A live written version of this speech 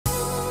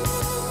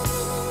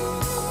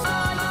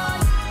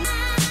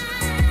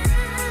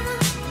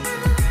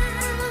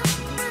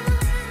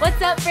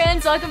What's up,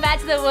 friends? Welcome back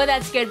to the Whoa,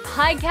 That's Good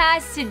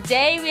podcast.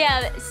 Today we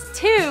have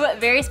two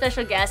very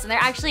special guests, and they're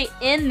actually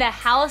in the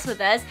house with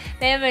us.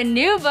 They have a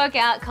new book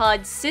out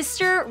called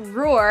Sister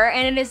Roar,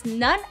 and it is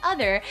none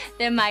other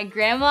than my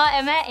grandma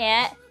and my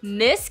aunt,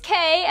 Miss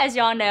K, as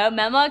y'all know,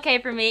 Mama K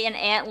for me, and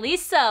Aunt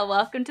Lisa.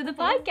 Welcome to the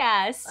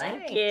podcast.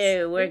 Thank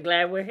you. We're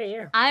glad we're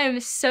here. I am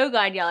so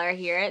glad y'all are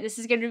here. This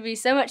is going to be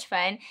so much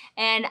fun.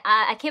 And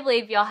I can't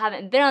believe y'all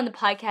haven't been on the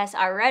podcast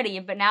already,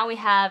 but now we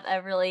have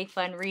a really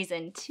fun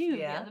reason to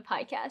be on the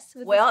podcast.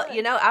 Well,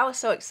 you know, I was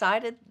so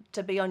excited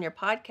to be on your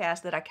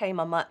podcast that I came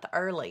a month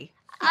early.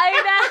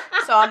 I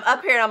know. So I'm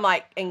up here and I'm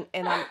like, and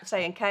I'm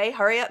saying, Kay,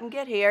 hurry up and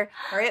get here.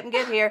 Hurry up and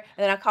get here.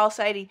 And then I call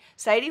Sadie.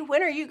 Sadie,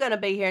 when are you going to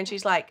be here? And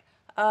she's like,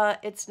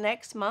 it's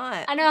next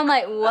month. I know, I'm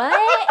like,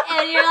 what?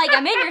 And you're like,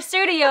 I'm in your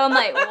studio. I'm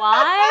like,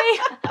 why?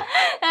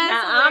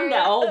 Now, I'm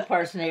the old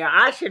person here.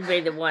 I should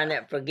be the one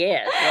that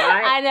forgets,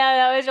 right? I know,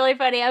 that was really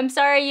funny. I'm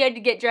sorry you had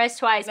to get dressed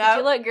twice, but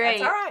you look great.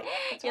 That's all right.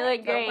 You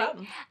look great. No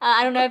problem.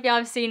 I don't know if y'all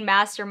have seen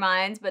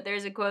Masterminds, but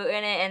there's a quote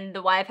in it, and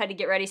the wife had to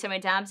get ready so many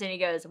times, and he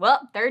goes,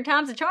 well, third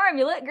time's a charm.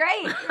 You look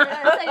great.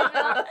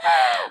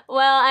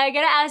 Well, I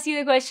got to ask you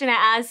the question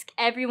I ask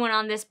everyone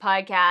on this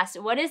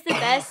podcast. What is the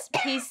best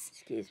piece...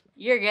 Excuse me.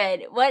 You're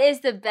good. What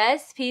is the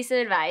best piece of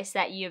advice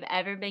that you've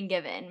ever been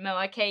given?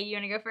 Mama K, you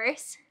want to go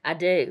first? I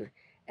do.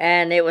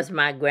 And it was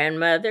my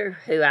grandmother,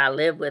 who I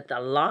lived with a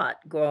lot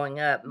growing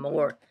up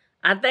more.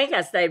 I think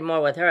I stayed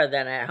more with her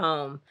than at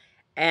home.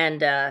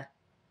 And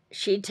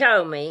she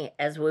told me,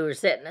 as we were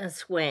sitting in a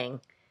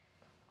swing,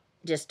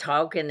 just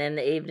talking in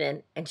the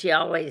evening, and she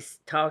always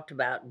talked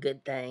about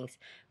good things.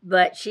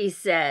 But she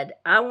said,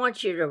 I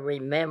want you to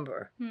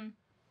remember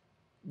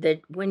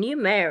that when you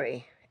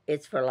marry,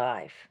 it's for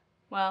life.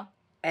 Well,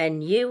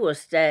 and you will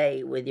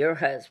stay with your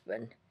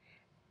husband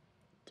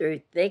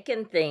through thick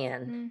and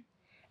thin.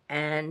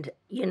 And,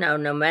 you know,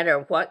 no matter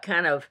what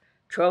kind of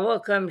trouble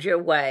comes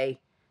your way,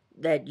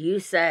 that you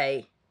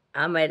say,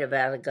 I made a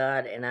vow to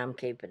God and I'm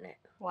keeping it.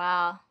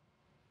 Wow.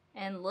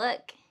 And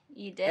look,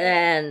 you did.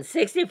 And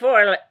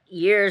 64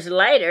 years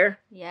later,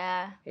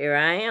 here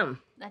I am.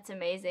 That's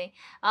amazing.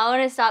 I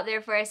want to stop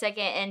there for a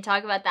second and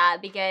talk about that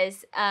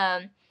because,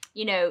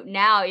 you know,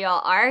 now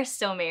y'all are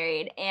still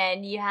married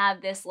and you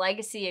have this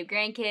legacy of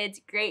grandkids,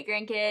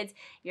 great-grandkids.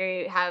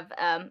 You have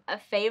a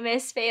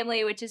famous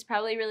family, which is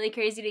probably really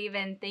crazy to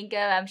even think of.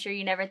 I'm sure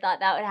you never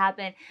thought that would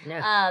happen.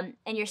 No.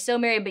 And you're still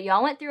married, but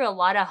y'all went through a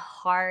lot of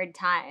hard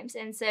times.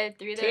 And so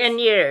through those 10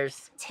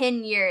 years.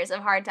 10 years of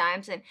hard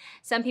times. And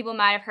some people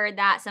might have heard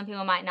that, some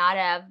people might not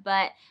have.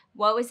 But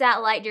what was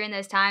that like during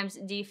those times?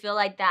 Do you feel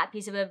like that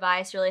piece of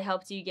advice really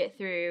helped you get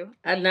through?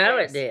 I know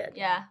it did.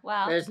 Yeah,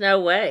 wow. There's no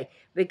way.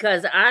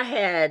 Because I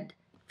had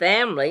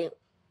family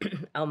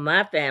on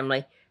my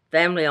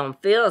family on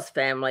Phil's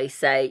family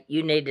say,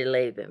 you need to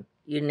leave him.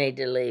 You need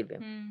to leave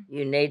him.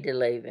 You need to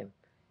leave him.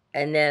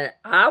 And then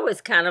I was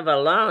kind of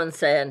alone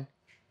saying,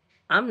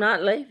 I'm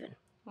not leaving.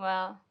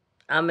 Wow.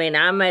 I mean,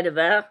 I made a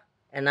vow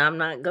and I'm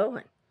not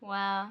going.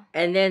 Wow.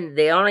 And then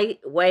the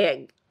only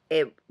way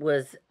it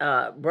was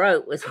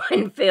broke was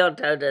when Phil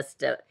told us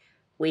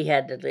we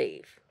had to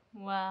leave.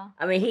 Wow.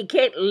 I mean, he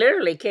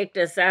literally kicked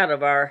us out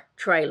of our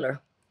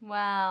trailer.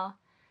 Wow.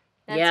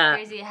 That's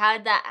crazy. How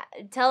did that,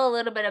 tell a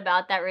little bit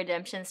about that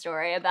redemption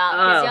story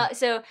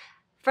so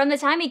from the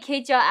time he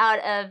kicked y'all out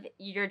of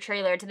your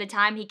trailer to the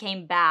time he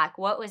came back,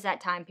 what was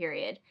that time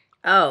period?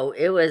 Oh,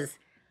 it was,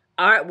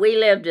 we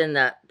lived in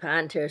the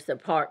Pine Terrace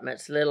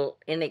apartments, little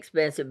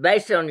inexpensive,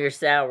 based on your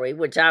salary,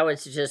 which I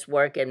was just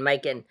working,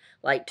 making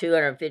like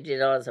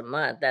 $250 a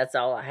month. That's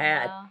all I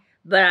had. Wow.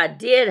 But I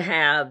did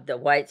have the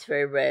Whites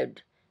Ferry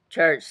Road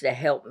Church that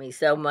helped me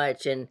so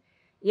much. And,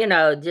 you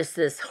know, just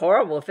this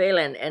horrible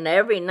feeling. And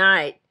every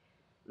night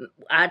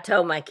I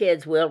told my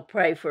kids, we'll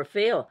pray for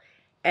Phil.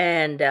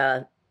 And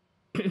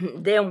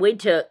then we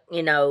took,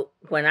 you know,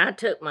 when I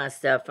took my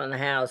stuff from the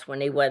house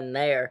when he wasn't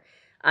there,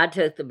 I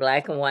took the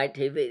black and white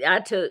TV. I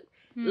took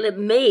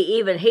me,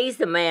 even he's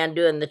the man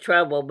doing the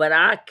trouble, but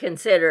I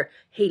consider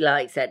he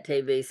likes that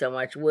TV so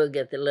much. We'll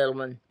get the little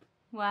one.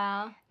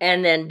 Wow.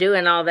 And then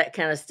doing all that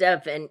kind of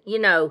stuff. And, you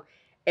know,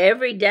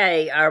 every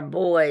day our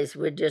boys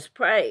would just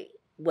pray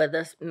with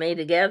us, me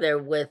together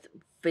with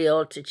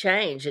Phil to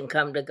change and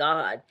come to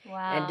God.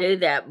 Wow. And do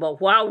that. But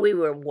while we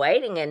were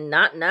waiting and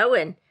not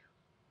knowing,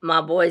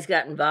 my boys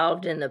got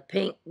involved in the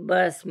Pink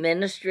Bus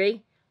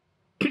Ministry.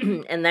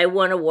 And they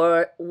won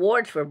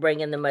awards for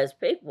bringing the most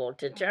people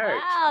to church.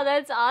 Wow,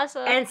 that's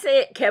awesome. And see,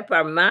 it kept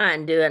our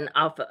mind doing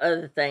off of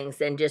other things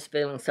than just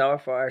feeling sorry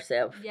for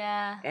ourselves.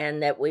 Yeah.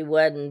 And that we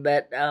wasn't.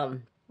 But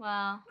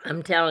wow.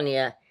 I'm telling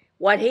you,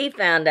 what he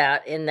found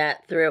out in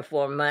that 3 or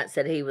 4 months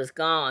that he was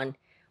gone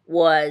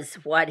was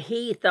what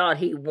he thought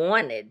he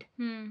wanted.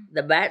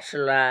 The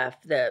bachelor life,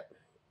 the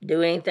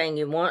do anything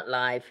you want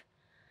life.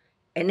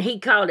 And he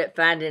called it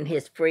finding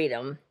his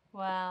freedom.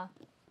 Wow.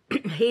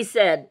 He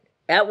said,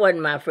 that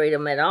wasn't my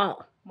freedom at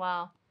all.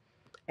 Wow.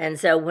 And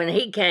so when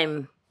he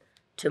came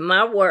to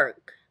my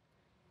work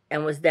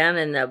and was down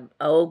in the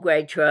old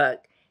gray truck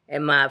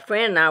And my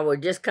friend and I were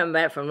just coming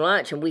back from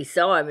lunch, and we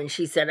saw him, and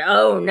she said,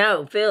 "Oh,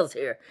 no, Phil's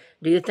here.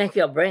 Do you think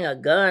he'll bring a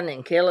gun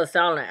and kill us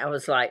all?" And I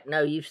was like,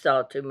 "No, you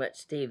saw too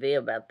much TV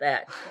about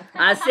that."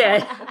 I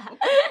said,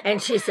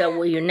 and she said,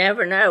 "Well, you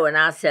never know." And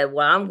I said,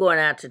 "Well, I'm going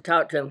out to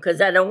talk to him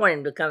because I don't want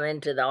him to come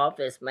into the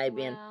office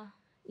maybe and,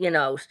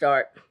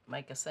 start.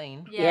 Make a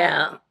scene.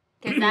 Yeah.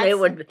 Because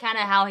that's kind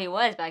of how he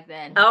was back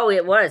then. Oh,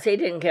 it was. He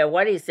didn't care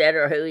what he said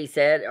or who he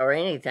said or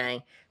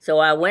anything. So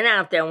I went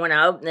out there, and when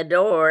I opened the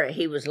door,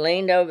 he was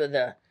leaned over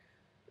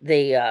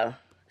the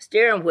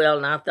steering wheel,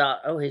 and I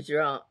thought, oh, he's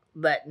drunk.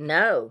 But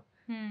no,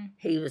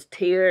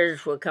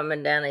 tears were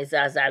coming down his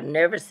eyes. I've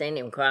never seen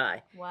him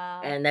cry.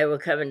 Wow. And they were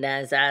coming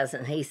down his eyes,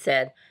 and he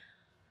said,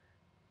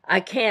 "I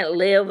can't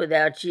live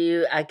without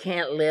you. I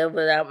can't live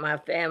without my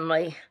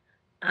family.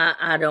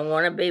 I don't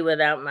want to be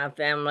without my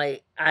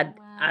family.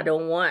 I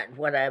don't want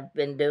what I've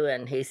been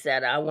doing." He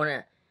said, I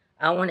want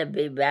to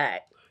be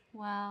back.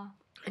 Wow.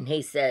 And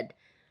he said,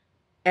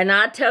 and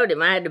I told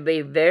him I had to be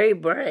very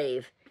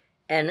brave.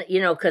 And,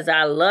 because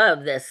I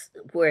love this,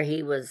 where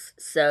he was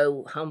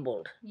so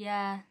humbled.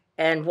 Yeah.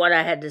 And what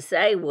I had to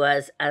say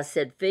was, I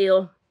said,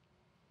 "Phil,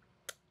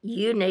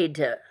 you need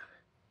to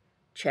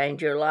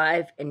change your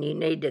life, and you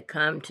need to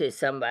come to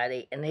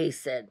somebody." And he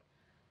said,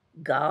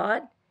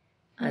 "God?"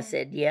 I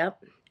said,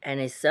 "Yep." And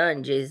his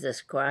son,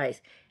 Jesus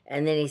Christ.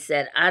 And then he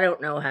said, "I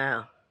don't know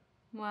how."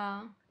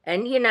 Wow.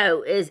 And,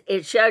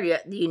 it showed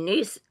you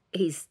knew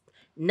he's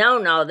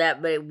known all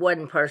that, but it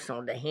wasn't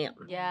personal to him.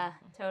 Yeah,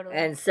 totally.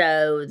 And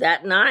so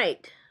that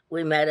night,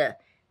 we made a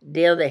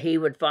deal that he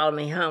would follow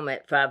me home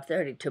at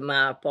 5:30 to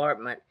my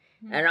apartment.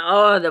 And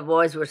all the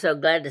boys were so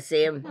glad to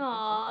see him.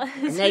 Aww,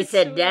 and they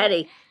said, sweet.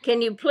 "Daddy,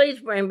 can you please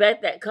bring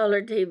back that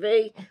color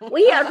TV?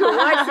 We have to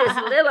watch this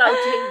little old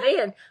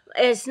TV, and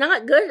it's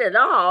not good at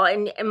all.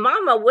 And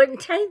Mama wouldn't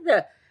take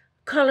the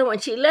color when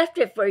she left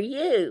it for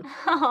you."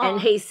 Aww.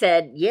 And he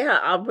said, "Yeah,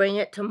 I'll bring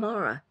it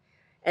tomorrow."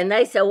 And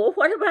they said, "Well,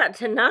 what about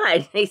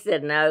tonight?" He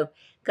said, "No."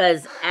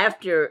 Because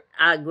after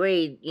I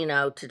agreed,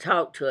 to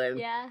talk to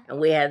him, and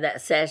we had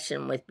that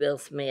session with Bill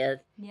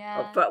Smith.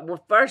 Yeah.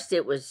 Well, first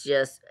it was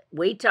just,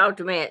 we talked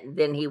to him, and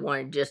then he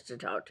wanted just to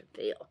talk to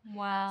Phil.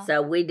 Wow.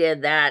 So we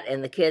did that,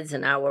 and the kids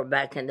and I were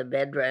back in the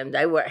bedroom.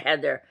 They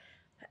had their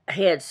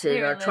heads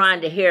to trying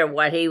to hear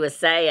what he was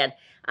saying.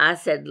 I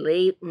said,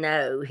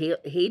 no,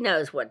 he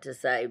knows what to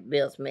say,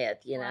 Bill Smith,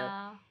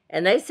 Wow.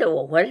 And they said,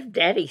 "Well, what if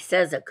Daddy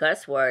says a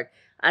cuss word?"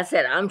 I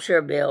said, "I'm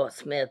sure Bill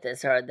Smith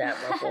has heard that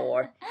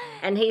before."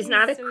 And he's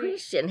not a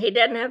Christian. He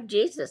doesn't have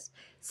Jesus.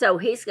 So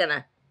he's going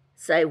to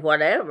say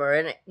whatever.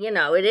 And,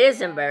 it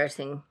is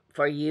embarrassing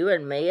for you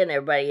and me and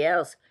everybody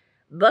else.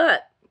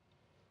 But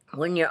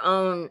when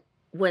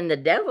the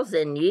devil's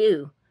in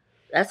you,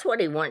 that's what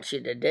he wants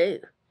you to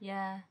do.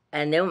 Yeah.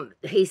 And then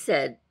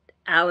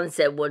Alan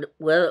said,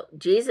 will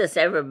Jesus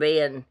ever be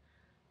in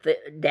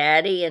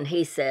Daddy? And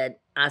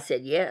I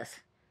said, "Yes."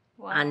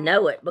 Wow. I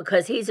know it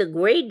because he's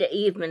agreed to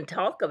even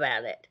talk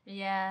about it.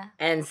 Yeah.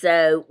 And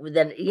so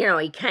then,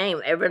 he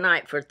came every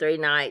night for 3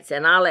 nights,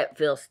 and I let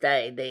Phil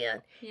stay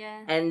then.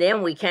 Yeah. And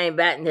then we came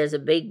back, and there's a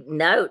big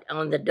note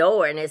on the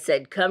door, and it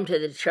said, "Come to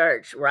the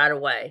church right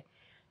away."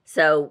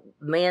 So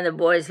me and the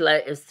boys,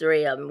 it was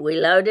 3 of them, we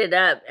loaded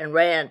up and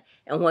ran.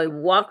 And when we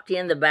walked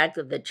in the back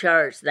of the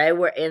church, they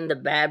were in the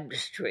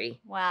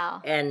baptistry.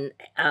 Wow. And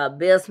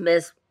Bill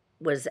Smith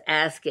was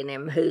asking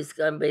him, "Who's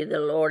going to be the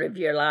Lord of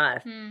your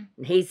life?" And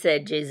he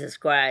said, "Jesus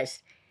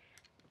Christ."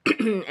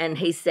 And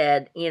he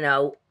said,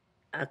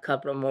 a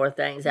couple of more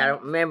things I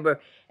don't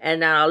remember.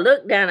 And I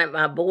looked down at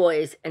my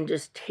boys, and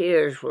just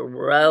tears were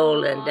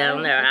rolling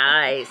down their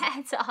eyes.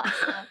 That's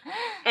awesome.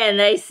 And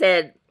they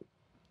said,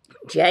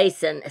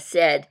 Jason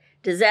said,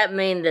 "Does that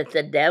mean that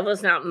the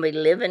devil's not going to be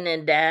living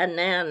in Dad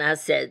now?" And I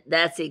said,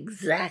 "That's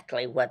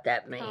exactly what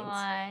that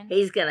means.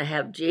 He's going to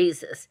have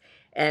Jesus."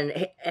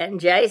 And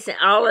Jason,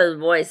 all of the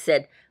boys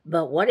said,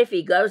 "But what if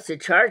he goes to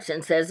church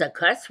and says a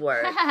cuss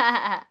word?"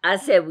 I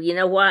said, "Well, you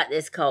know what?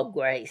 It's called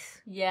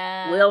grace.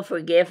 Yeah. We'll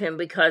forgive him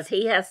because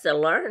he has to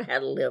learn how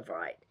to live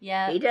right.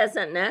 Yeah. He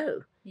doesn't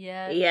know.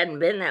 Yeah. He hadn't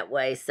been that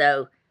way."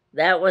 So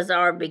that was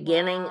our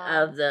beginning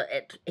of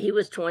he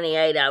was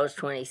 28, I was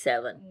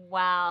 27.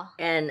 Wow.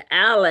 And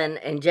Alan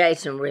and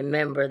Jason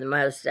remember the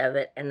most of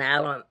it. And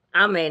Alan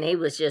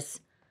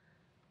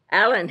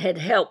had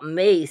helped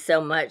me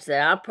so much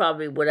that I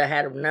probably would have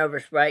had a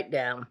nervous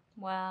breakdown.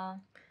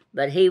 Wow.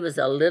 But he was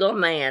a little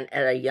man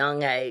at a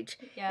young age.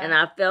 Yeah. And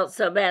I felt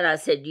so bad. I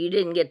said, "You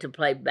didn't get to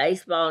play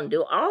baseball and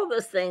do all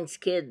those things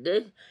kids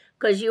do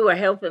because you were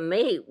helping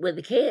me with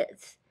the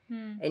kids."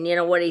 And you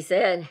know what he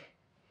said?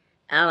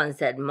 Alan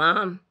said,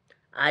 "Mom,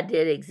 I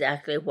did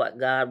exactly what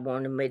God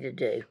wanted me to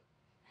do.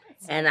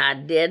 And I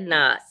did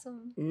not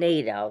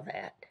need all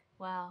that.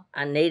 Wow.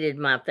 I needed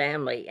my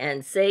family."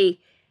 And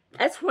see,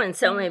 that's when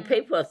so many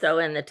people throw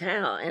in the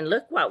towel. And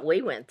look what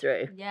we went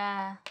through.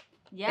 Yeah.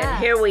 Yeah.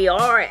 And here we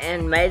are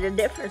and made a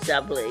difference,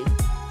 I believe.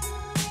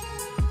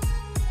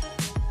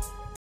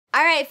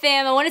 All right,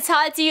 fam, I want to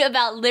talk to you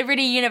about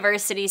Liberty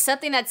University,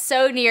 something that's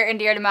so near and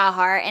dear to my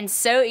heart and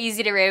so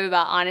easy to rave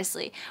about,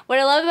 honestly. What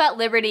I love about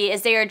Liberty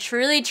is they are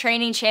truly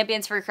training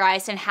champions for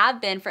Christ and have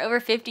been for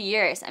over 50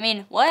 years. I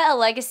mean, what a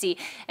legacy,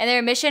 and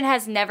their mission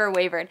has never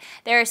wavered.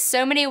 There are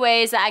so many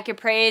ways that I could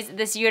praise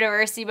this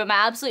university, but my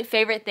absolute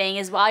favorite thing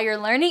is while you're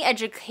learning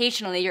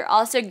educationally, you're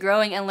also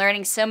growing and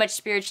learning so much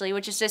spiritually,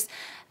 which is just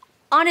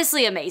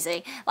honestly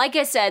amazing. Like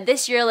I said,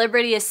 this year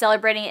Liberty is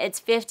celebrating its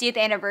 50th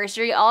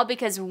anniversary, all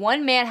because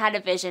one man had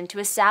a vision to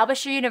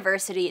establish a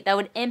university that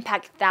would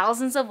impact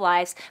thousands of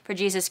lives for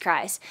Jesus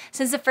Christ.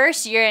 Since the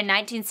first year in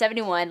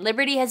 1971,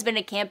 Liberty has been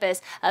a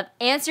campus of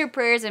answered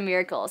prayers and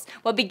miracles.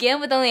 What began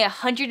with only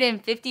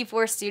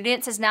 154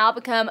 students has now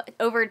become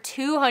over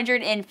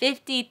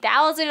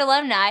 250,000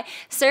 alumni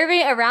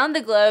serving around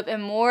the globe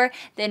and more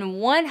than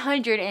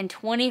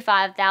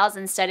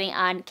 125,000 studying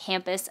on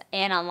campus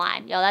and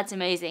online. Y'all, that's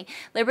amazing.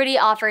 Liberty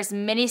offers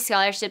many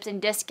scholarships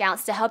and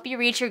discounts to help you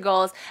reach your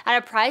goals at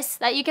a price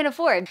that you can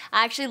afford.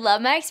 I actually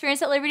love my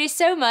experience at Liberty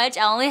so much.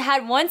 I only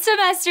had one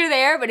semester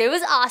there, but it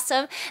was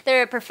awesome.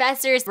 Their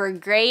professors were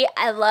great.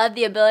 I love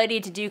the ability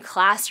to do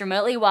class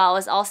remotely while I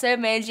was also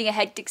managing a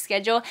hectic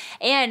schedule.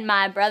 And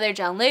my brother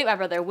John Luke, my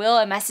brother Will,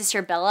 and my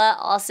sister Bella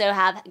also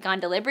have gone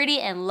to Liberty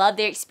and loved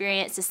their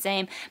experience the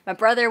same. My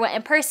brother went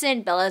in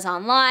person, Bella's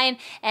online,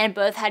 and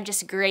both had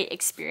just great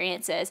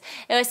experiences.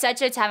 It was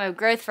such a time of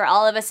growth for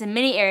all of us in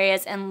many areas,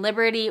 and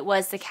Liberty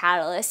was the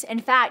catalyst. In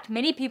fact,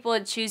 many people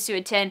would choose to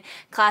attend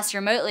class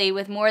remotely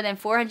with more than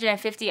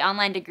 450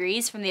 online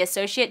degrees from the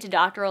associate to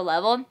doctoral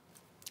level.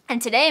 And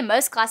today,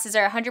 most classes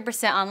are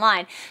 100%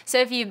 online. So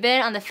if you've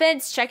been on the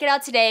fence, check it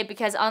out today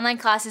because online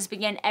classes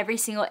begin every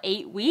single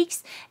 8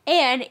 weeks.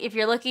 And if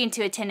you're looking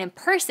to attend in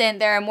person,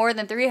 there are more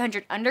than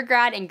 300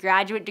 undergrad and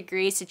graduate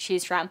degrees to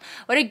choose from.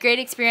 What a great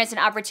experience and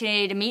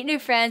opportunity to meet new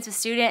friends with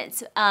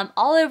students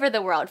all over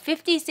the world.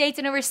 50 states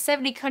and over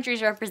 70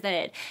 countries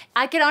represented.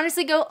 I could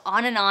honestly go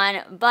on,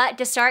 but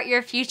to start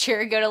your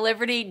future, go to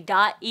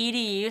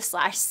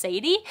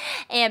liberty.edu/Sadie.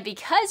 And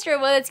because you're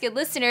a Well That's Good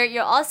listener,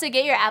 you'll also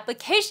get your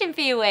application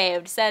fee waived.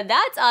 So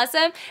that's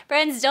awesome.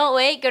 Friends, don't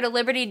wait. Go to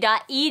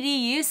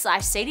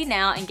liberty.edu/Sadie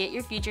now and get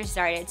your future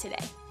started today.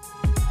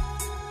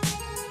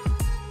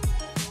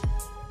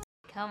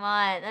 Come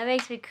on, that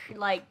makes me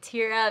like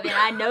tear up, and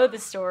I know the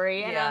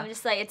story, and I'm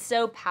just like, it's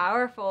so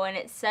powerful, and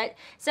it's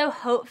so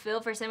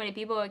hope-filled for so many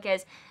people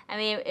because, I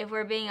mean, if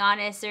we're being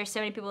honest, there's so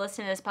many people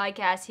listening to this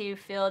podcast who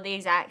feel the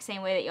exact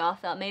same way that y'all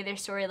felt. Maybe their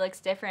story looks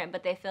different,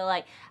 but they feel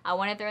like, I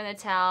want to throw in the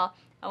towel.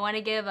 I want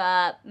to give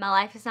up. My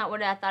life is not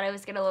what I thought it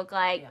was going to look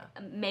like. Yeah.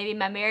 Maybe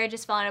my marriage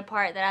is falling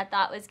apart that I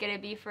thought was going to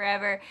be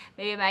forever.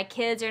 Maybe my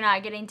kids are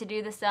not getting to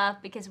do the stuff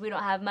because we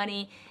don't have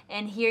money.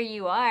 And here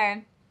you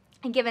are,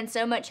 and given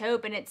so much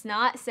hope. And it's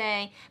not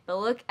saying, but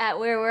look at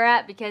where we're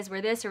at because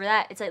we're this or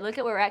that. It's like, look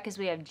at where we're at because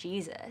we have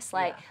Jesus.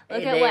 Like,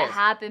 look at what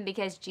happened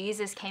because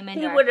Jesus came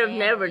into our family. He would have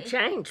never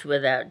changed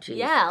without Jesus.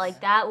 Yeah, like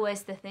that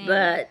was the thing.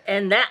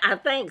 And that, I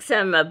think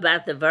something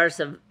about the verse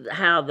of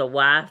how the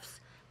wife's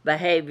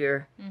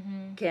behavior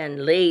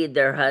can lead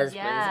their husbands.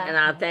 Yeah. And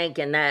I think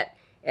in that,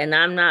 and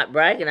I'm not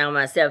bragging on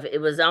myself, it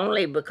was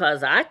only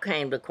because I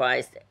came to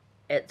Christ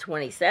at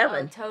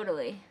 27. Oh,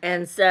 totally.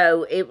 And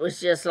so it was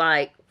just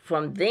like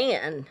from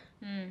then,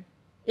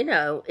 you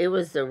know, it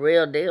was the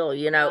real deal,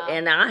 you know. Wow.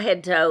 And I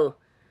had told,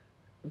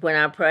 when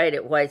I prayed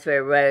at Whites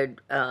Ferry Road,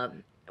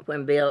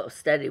 when Bill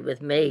studied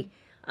with me,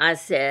 I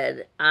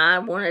said, I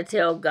want to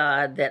tell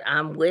God that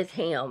I'm with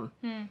him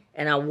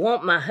and I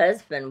want my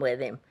husband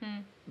with him.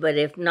 But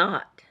if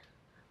not,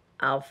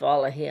 I'll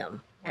follow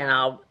him. And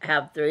I'll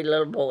have 3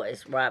 little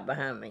boys right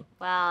behind me.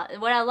 Wow.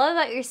 What I love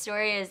about your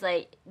story is,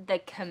 like, the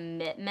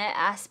commitment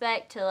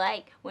aspect to,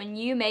 like, when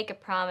you make a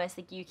promise,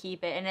 like, you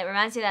keep it. And it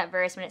reminds me of that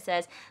verse when it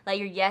says, let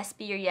your yes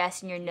be your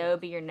yes and your no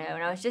be your no.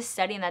 And I was just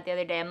studying that the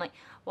other day. I'm like,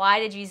 why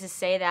did Jesus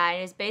say that?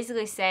 And it's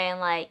basically saying,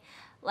 like,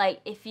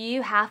 if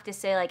you have to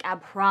say, like, I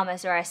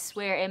promise or I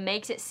swear, it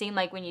makes it seem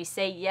like when you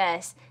say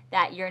yes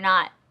that you're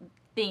not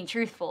being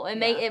truthful.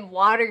 It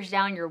waters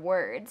down your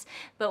words.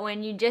 But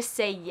when you just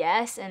say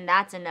yes and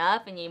that's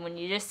enough, and when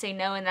you just say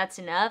no and that's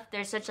enough,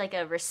 there's such like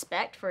a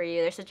respect for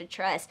you. There's such a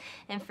trust.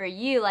 And for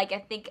you, like, I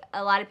think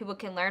a lot of people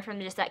can learn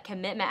from just that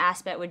commitment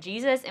aspect with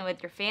Jesus and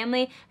with your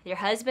family, with your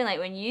husband. Like,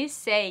 when you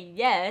say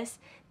yes,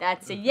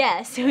 that's a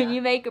yes. Yeah. When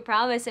you make a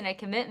promise and a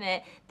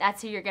commitment,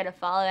 that's who you're going to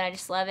follow, and I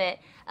just love it.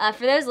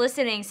 For those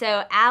listening,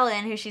 so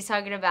Alan, who she's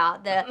talking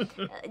about,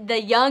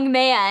 the young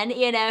man,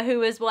 you know, who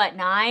was,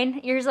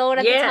 9 years old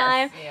at the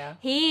time? Yeah.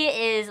 He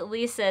is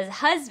Lisa's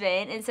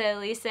husband, and so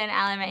Lisa and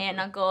Alan, my aunt and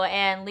uncle,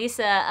 and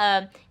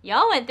Lisa,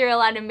 y'all went through a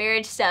lot of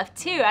marriage stuff,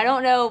 too. I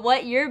don't know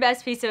what your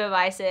best piece of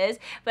advice is,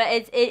 but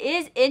it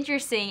is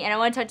interesting, and I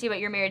want to talk to you about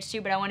your marriage,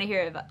 too, but I want to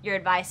hear your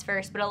advice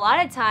first. But a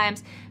lot of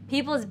times,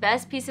 people's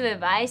best piece of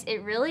advice,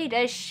 it really really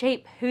does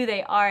shape who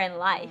they are in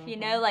life. You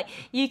know, like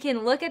you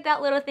can look at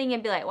that little thing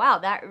and be like, wow,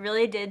 that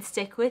really did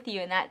stick with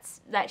you, and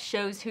that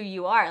shows who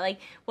you are. Like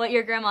what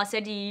your grandma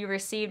said to you, you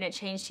received, and it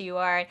changed who you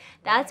are. And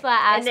that's why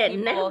I ask and it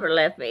people never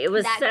left me. It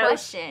was that so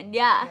question.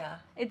 Yeah.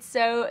 It's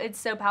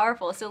so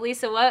powerful. So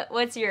Lisa,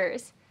 what's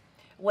yours?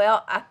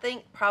 Well, I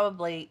think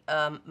probably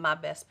my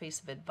best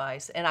piece of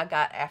advice, and I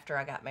got after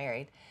I got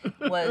married,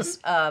 was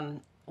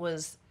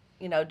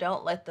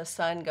don't let the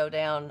sun go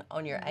down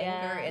on your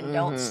anger, and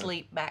don't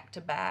sleep back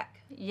to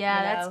back.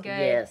 Yeah, that's good.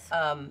 Yes.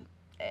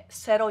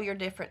 Settle your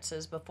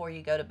differences before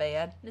you go to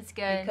bed. That's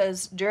good.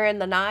 Because during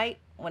the night,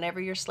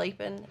 whenever you're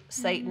sleeping,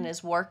 Satan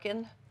is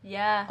working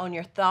on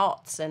your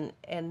thoughts, and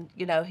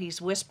he's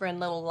whispering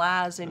little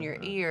lies in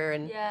your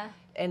ear,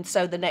 and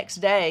so the next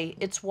day,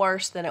 it's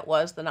worse than it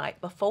was the night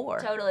before.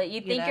 Totally.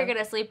 You think you're going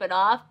to sleep it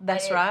off.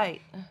 That's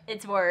right.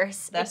 It's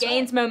worse. It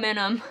gains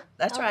momentum.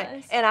 That's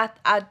right. And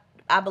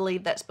I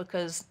believe that's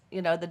because,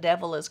 the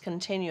devil is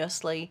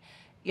continuously,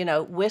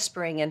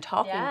 whispering and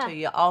talking to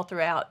you all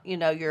throughout,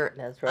 your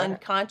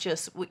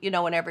unconscious,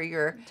 whenever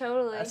you're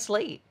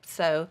asleep.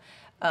 So,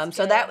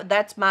 so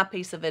that's my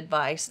piece of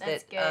advice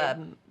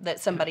that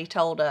somebody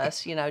told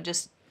us,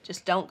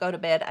 just don't go to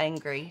bed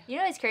angry. You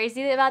know what's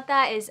crazy about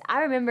that is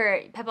I remember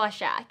Papa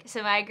Shack.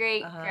 So my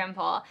great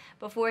grandpa,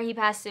 before he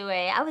passed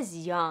away, I was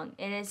young,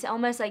 and it's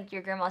almost like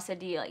your grandma said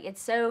to you. Like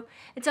it's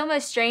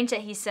almost strange that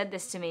he said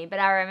this to me, but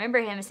I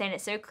remember him saying it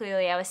so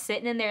clearly. I was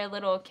sitting in their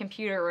little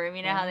computer room.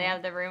 You know how they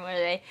have the room where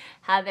they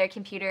have their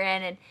computer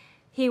in, and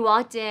he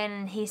walked in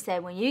and he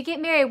said, "When you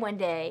get married one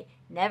day,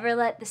 never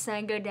let the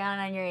sun go down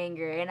on your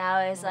anger." And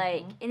I was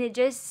like, and it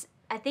just.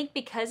 I think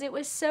because it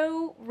was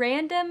so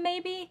random,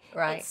 maybe,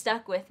 it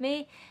stuck with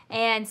me.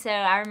 And so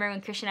I remember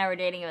when Christian and I were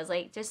dating, I was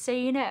like, just so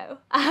you know,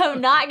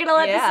 I'm not going to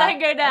let the sun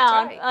go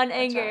down on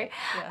anger. Right.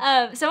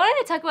 Yeah. So I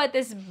wanted to talk about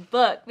this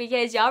book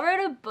because y'all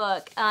wrote a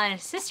book on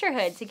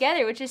sisterhood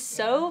together, which is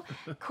so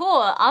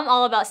cool. I'm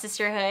all about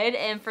sisterhood.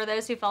 And for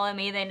those who follow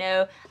me, they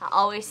know I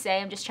always say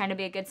I'm just trying to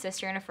be a good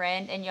sister and a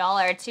friend. And y'all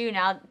are too.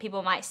 Now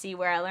people might see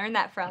where I learned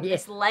that from,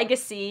 this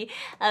legacy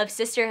of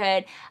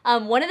sisterhood.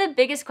 One of the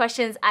biggest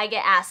questions I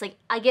get asked, like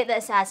I get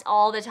this asked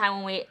all the time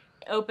when we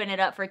open it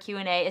up for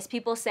Q&A, is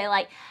people say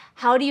like,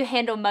 how do you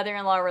handle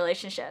mother-in-law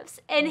relationships?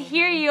 And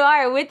here you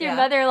are with your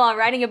mother-in-law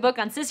writing a book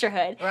on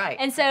sisterhood. Right.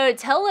 And so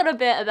tell a little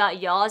bit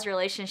about y'all's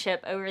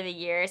relationship over the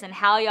years and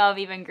how y'all have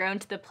even grown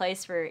to the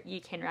place where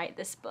you can write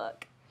this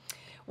book.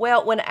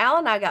 Well, when Al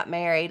and I got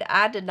married,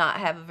 I did not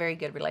have a very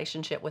good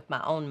relationship with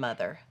my own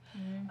mother.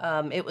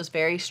 It was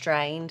very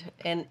strained,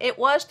 and it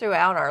was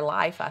throughout our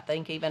life, I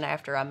think, even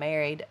after I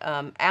married.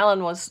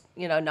 Alan was,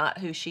 not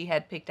who she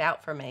had picked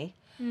out for me.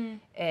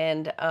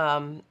 And,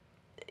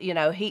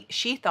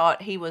 she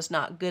thought he was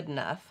not good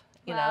enough,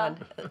 and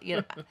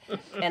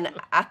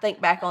I think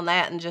back on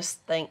that and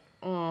just think,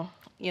 maybe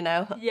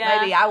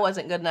I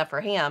wasn't good enough for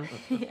him.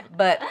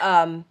 But,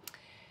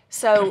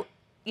 so,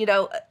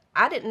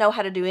 I didn't know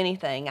how to do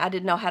anything. I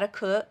didn't know how to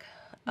cook.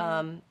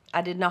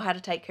 I didn't know how to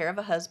take care of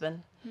a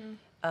husband.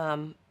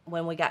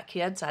 When we got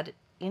kids, I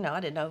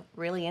didn't know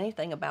really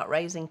anything about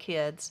raising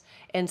kids.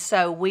 And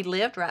so we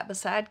lived right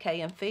beside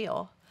Kay and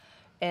Phil.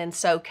 And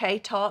so Kay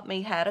taught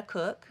me how to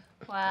cook.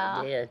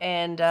 Wow.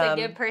 And it's a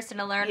good person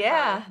to learn from.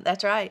 Yeah,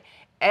 that's right.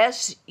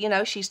 As,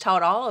 she's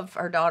taught all of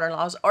her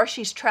daughter-in-laws, or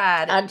she's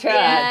tried. I tried.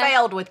 And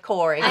failed with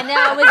Corey. I know.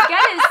 I was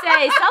going to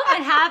say,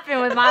 something happened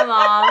with my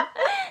mom.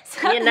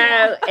 And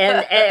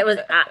it was,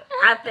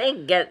 I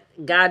think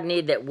God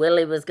knew that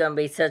Willie was going to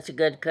be such a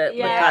good cook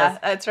because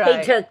that's right.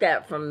 He took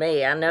that from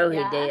me. I know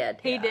he did.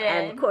 He did.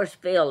 And, of course,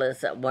 Phil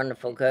is a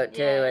wonderful cook,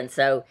 too. And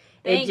so...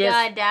 Thank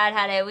God Dad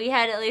had it. We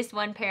had at least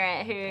one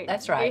parent who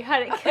That's right. who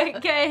had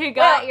it good, who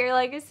got your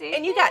legacy.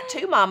 And you got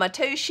two Mama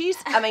too. She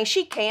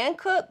can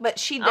cook, but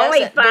she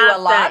doesn't do a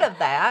lot of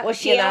that. Well,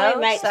 she only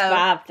makes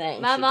 5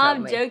 things. My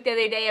mom joked the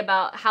other day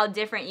about how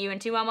different you and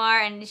Two Mama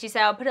are, and she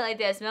said, I'll put it like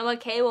this. Mama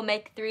Kay will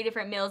make 3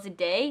 different meals a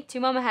day. Two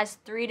Mama has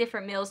 3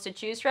 different meals to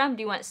choose from.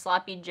 Do you want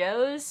sloppy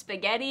joes,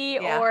 spaghetti,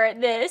 or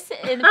this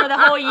for the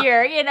whole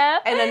year,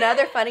 And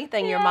another funny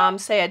thing your mom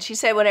said, she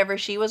said whenever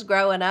she was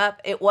growing up,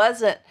 it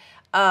wasn't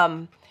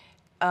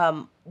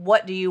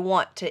what do you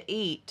want to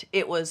eat?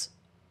 It was,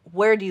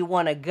 where do you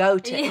want to go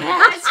to eat?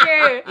 That's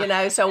true.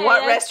 So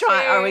what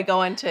restaurant are we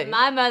going to?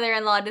 My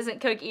mother-in-law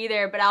doesn't cook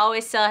either, but I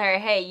always tell her,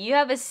 hey, you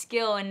have a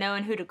skill in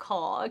knowing who to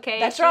call,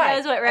 okay? That's she right.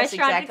 knows what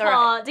restaurant exactly to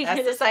call. Right.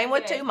 That's the same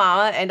with Two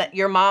Mama, and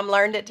your mom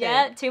learned it too.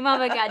 Yeah, Two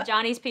Mama got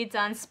Johnny's Pizza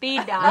on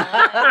speed dial.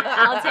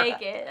 I'll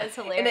take it. That's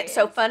hilarious. And it's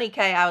so funny,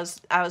 Kay, I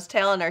was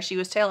telling her, she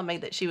was telling me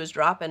that she was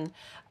dropping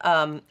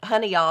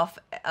Honey off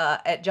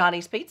at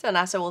Johnny's Pizza, and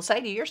I said, well,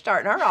 Sadie, you're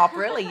starting her off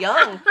really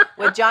young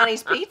with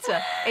Johnny's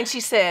Pizza. And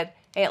she said,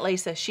 Aunt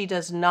Lisa, she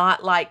does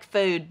not like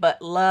food,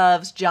 but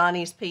loves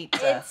Johnny's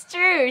Pizza. It's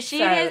true.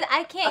 She is.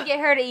 I can't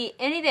get her to eat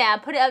anything. I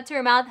put it up to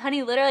her mouth.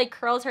 Honey literally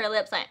curls her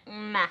lips like,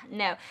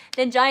 no.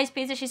 Then Johnny's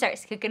Pizza, she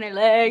starts cooking her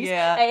legs.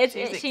 Yeah,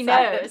 she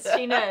knows.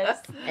 She knows.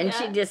 And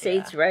she just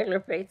eats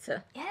regular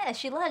pizza. Yeah,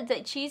 she loves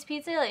like cheese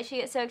pizza. Like she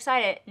gets so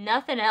excited.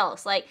 Nothing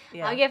else. Like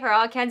I'll give her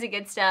all kinds of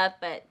good stuff,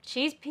 but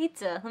cheese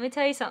pizza. Let me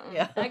tell you something.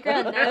 Yeah. That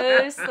girl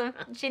knows.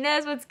 She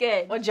knows what's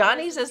good. Well,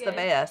 Johnny's is the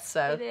best.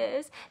 So it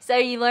is. So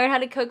you learn how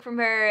to cook from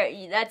her.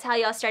 That's how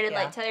y'all started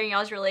like tethering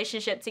y'all's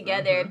relationship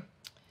together.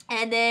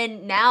 And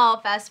then now,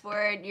 fast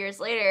forward years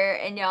later,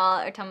 and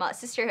y'all are talking about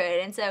sisterhood.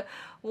 And so,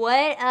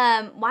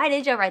 why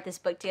did y'all write this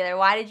book together?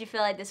 Why did you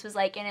feel like this was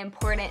like an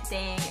important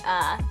thing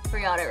for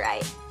y'all to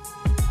write?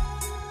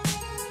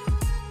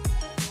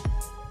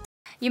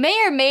 You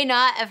may or may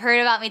not have heard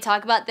about me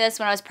talk about this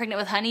when I was pregnant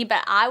with Honey,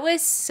 but I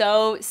was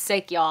so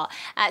sick, y'all.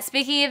 At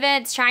speaking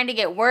events, trying to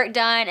get work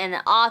done in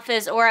the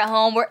office or at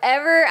home,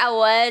 wherever I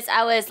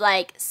was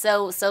like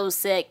so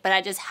sick, but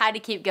I just had to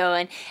keep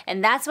going.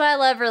 And that's why I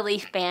love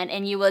Relief Band,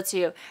 and you will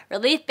too.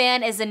 Relief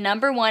Band is the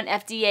 #1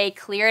 FDA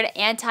cleared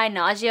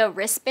anti-nausea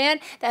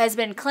wristband that has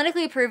been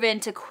clinically proven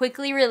to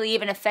quickly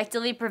relieve and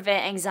effectively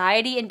prevent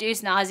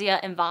anxiety-induced nausea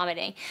and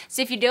vomiting.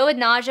 So if you deal with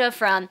nausea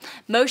from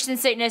motion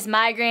sickness,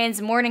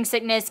 migraines, morning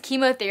sickness,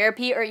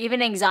 chemotherapy, or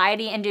even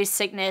anxiety-induced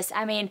sickness.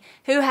 I mean,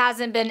 who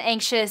hasn't been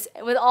anxious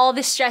with all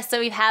the stress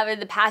that we've had in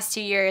the past 2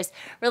 years?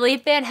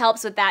 Relief Band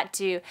helps with that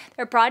too.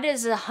 Their product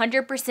is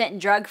 100%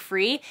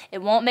 drug-free.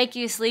 It won't make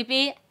you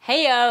sleepy.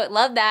 Heyo,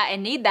 love that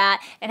and need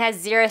that, and has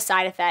 0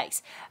 side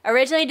effects.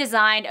 Originally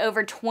designed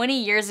over 20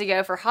 years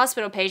ago for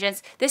hospital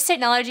patients, this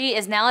technology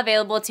is now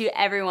available to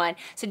everyone.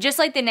 So just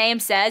like the name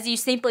says, you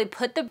simply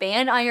put the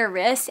band on your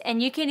wrist,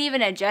 and you can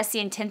even adjust the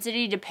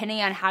intensity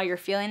depending on how you're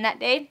feeling that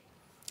day.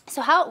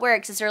 So how it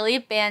works is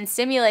Relief Band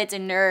simulates a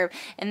nerve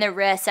in the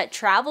wrist that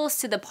travels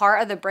to the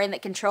part of the brain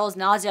that controls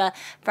nausea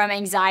from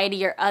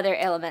anxiety or other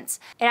elements.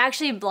 It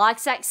actually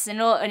blocks that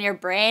signal in your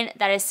brain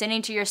that is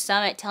sending to your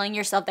stomach telling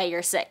yourself that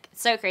you're sick.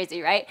 It's so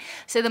crazy, right?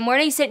 So the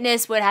morning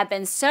sickness would have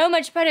been so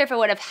much better if I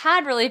would have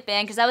had Relief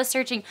Band, because I was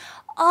searching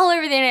all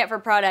over the internet for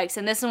products,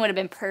 and this one would have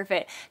been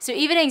perfect. So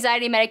even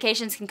anxiety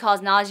medications can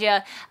cause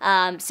nausea,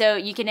 so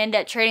you can end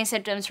up trading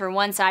symptoms for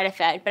one side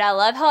effect. But I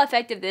love how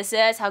effective this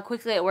is, how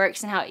quickly it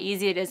works, and how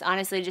easy it is,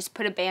 honestly, just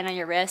put a band on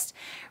your wrist.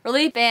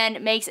 Relief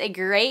Band makes a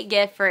great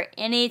gift for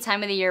any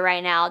time of the year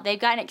right now. They've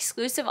got an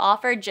exclusive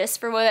offer just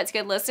for Whoa That's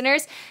Good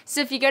listeners.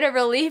 So if you go to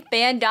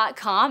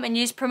reliefband.com and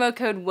use promo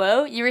code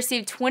WHOA, you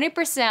receive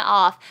 20%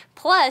 off,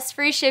 plus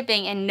free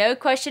shipping and no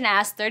question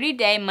asked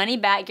 30-day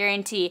money-back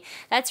guarantee.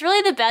 That's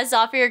really the best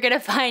offer you're gonna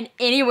find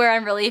anywhere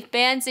on Relief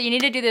Band, so you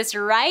need to do this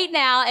right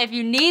now. If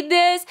you need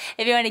this,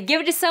 if you want to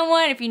give it to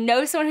someone, if you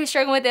know someone who's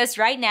struggling with this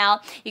right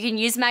now, you can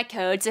use my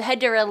code. So head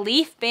to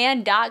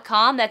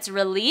reliefband.com, that's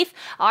relief,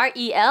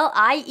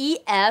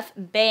 R-E-L-I-E-F,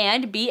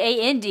 band,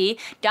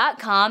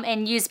 B-A-N-D.com,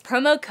 and use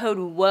promo code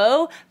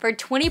WHOA for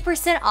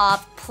 20%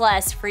 off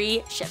plus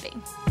free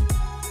shipping.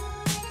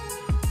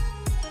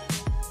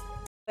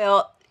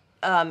 Well,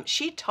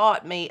 she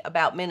taught me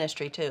about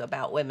ministry too,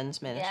 about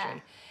women's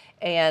ministry.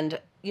 And,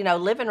 you know,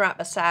 living right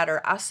beside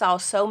her, I saw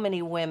so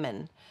many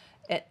women,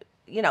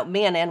 you know,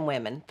 men and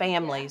women,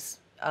 families,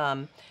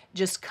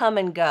 just come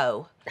and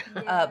go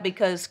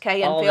because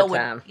Kay and Phil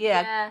would,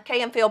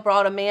 Kay and Phil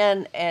brought them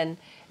in, and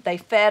they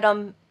fed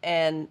them,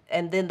 and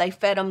then they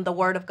fed them the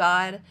Word of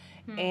God.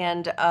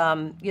 And,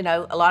 you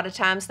know, a lot of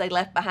times they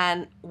left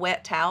behind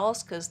wet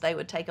towels because they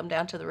would take them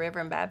down to the river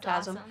and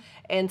baptize them.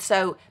 And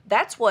so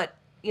that's what,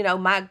 you know,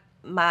 my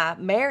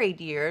married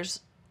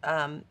years,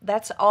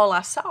 that's all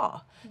I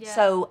saw.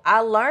 So I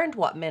learned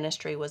what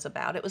ministry was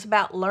about. It was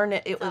about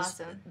learning. It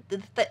was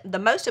the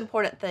most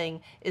important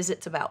thing is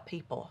it's about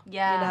people. You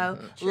know,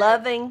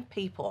 loving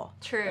people.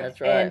 That's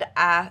right.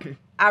 And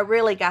I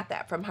really got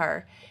that from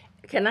her.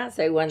 Can I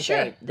say one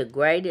thing? The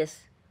greatest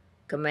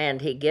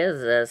command he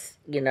gives us,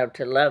 you know,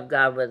 to love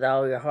God with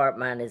all your heart,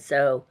 mind, and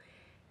soul.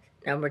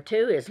 Number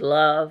 2 is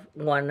love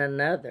one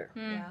another.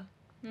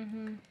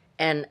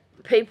 And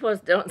people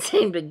don't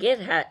seem to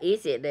get how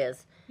easy it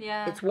is.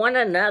 It's one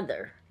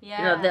another. You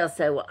know, they'll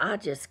say, well, I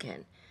just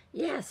can't.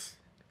 Yes,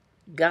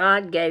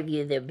 God gave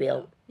you the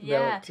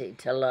ability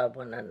to love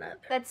one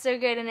another. That's so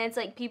good. And it's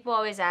like people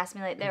always ask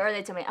me, like,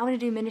 they tell me, I want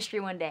to do ministry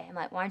one day. I'm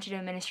like, why aren't you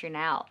doing ministry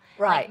now?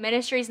 Right. Like,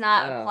 ministry's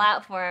not a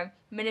platform.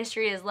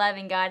 Ministry is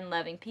loving God and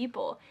loving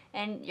people.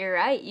 And you're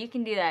right. You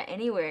can do that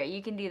anywhere.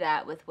 You can do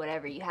that with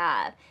whatever you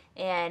have.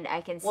 And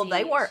I can see. Well,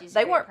 they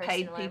weren't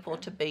paid people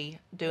to be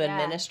doing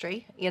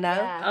ministry, you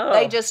know.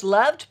 They just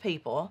loved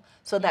people,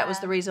 so that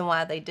was the reason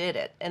why they did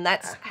it. And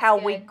that's how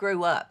we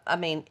grew up. I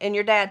mean, and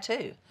your dad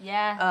too.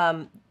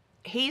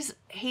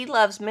 He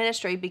loves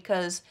ministry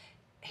because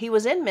he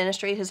was in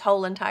ministry his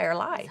whole entire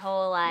life. His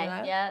whole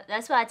life, you know?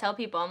 That's what I tell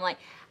people. I'm like,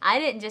 I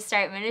didn't just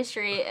start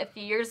ministry a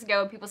few years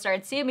ago when people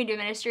started seeing me do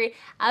ministry.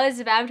 I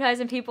was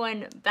baptizing people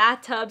in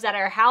bathtubs at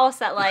our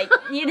house at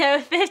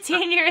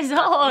 15 years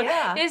old.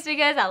 Yeah. Just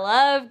because I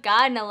love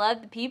God and I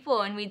love the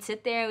people, and we'd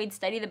sit there and we'd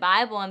study the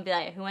Bible and be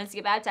like, who wants to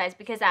get baptized?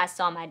 Because I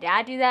saw my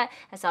dad do that.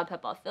 I saw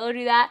Papa Phil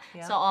do that.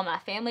 Yeah. Saw all my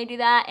family do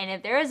that. And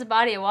if there is a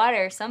body of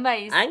water,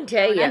 somebody's I can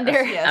tell you under.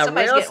 a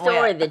real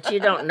story that you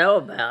don't know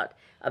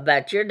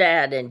about your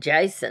dad and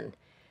Jason.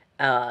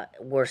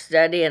 Were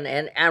studying,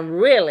 and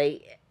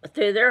really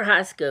through their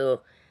high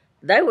school,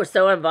 they were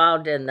so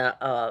involved in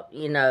the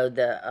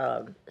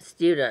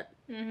student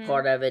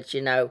part of it,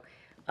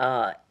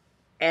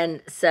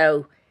 and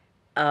so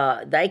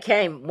they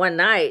came one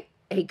night.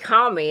 He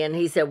called me and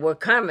he said, "We're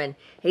coming."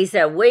 He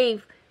said,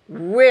 "We've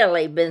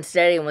really been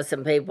studying with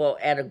some people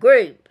at a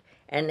group,"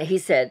 and he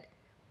said,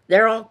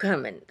 "They're all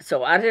coming."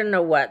 So I didn't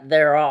know what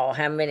they're all,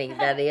 how many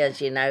that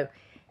is,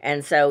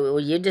 And so, well,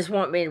 you just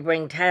want me to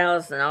bring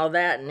towels and all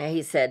that? And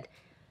he said,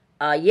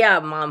 yeah,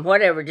 Mom,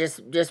 whatever,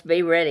 just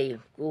be ready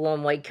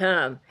when we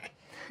come.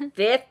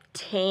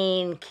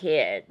 15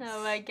 kids.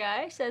 Oh my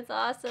gosh, that's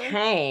awesome.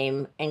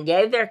 Came and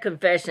gave their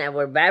confession and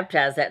were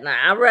baptized that night.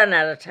 I run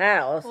out of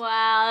towels.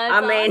 Wow,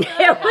 that's awesome.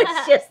 It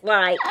was just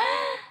like,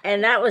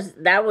 and that was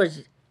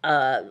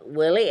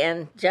Willie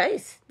and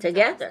Jace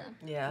together.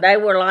 Awesome. Yeah. They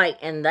were like,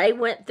 and they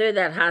went through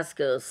that high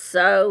school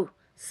so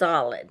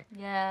solid.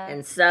 Yeah.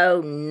 And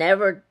so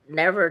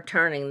never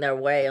turning their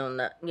way on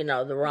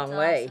the wrong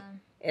way.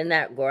 Awesome. Isn't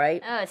that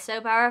great? Oh, it's so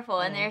powerful,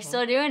 and they're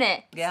still doing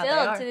it. Yeah, still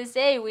they are. to this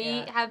day,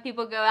 we have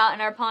people go out in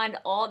our pond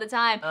all the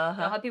time.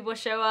 We'll have people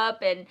show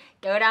up and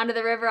go down to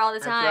the river all the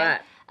time.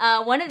 That's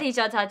right. One of the things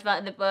y'all talked about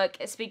in the book,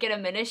 speaking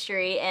of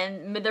ministry,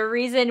 and the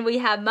reason we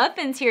have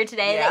muffins here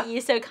today that you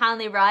so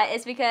kindly brought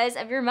is because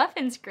of your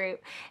muffins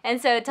group.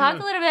 And so talk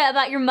a little bit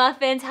about your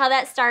muffins, how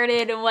that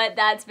started, and what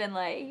that's been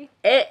like.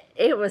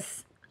 It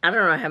was, I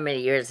don't know how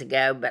many years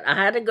ago, but I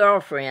had a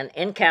girlfriend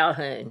in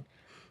Calhoun,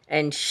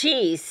 and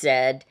she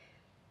said,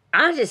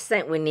 I just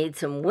think we need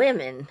some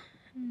women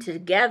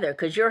together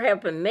because you're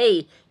helping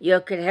me. You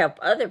could help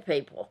other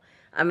people.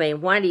 I mean,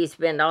 why do you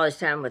spend all this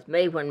time with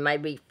me when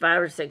maybe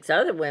 5 or 6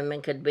 other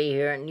women could be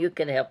here and you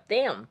could help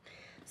them?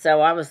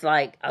 So I was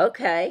like,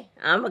 okay,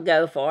 I'm going to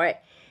go for it.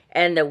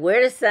 And the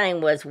weirdest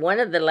thing was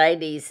one of the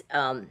ladies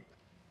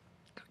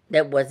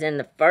that was in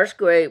the first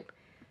group,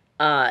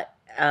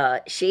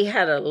 she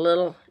had a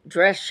little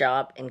dress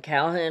shop in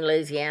Calhoun,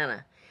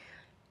 Louisiana.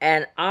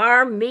 And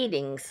our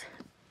meetings,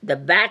 the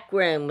back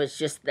room was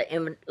just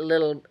the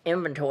little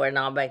inventory and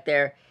all back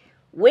there.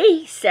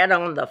 We sat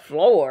on the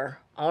floor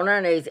on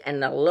our knees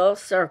in a little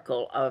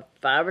circle of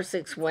 5 or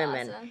 6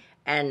 women. Awesome.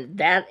 And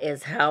that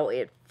is how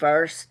it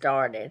first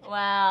started.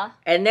 Wow.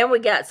 And then we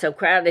got so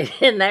crowded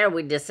in there,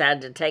 we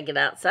decided to take it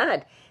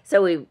outside.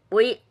 So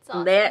we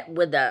awesome. met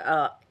with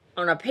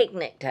on a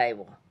picnic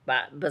table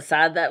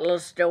beside that little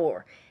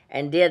store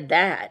and did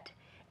that.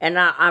 And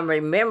I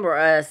remember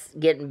us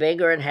getting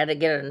bigger and had to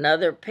get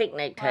another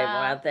picnic table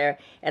out there.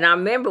 And I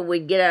remember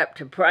we'd get up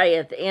to pray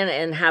at the end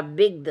and how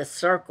big the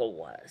circle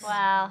was.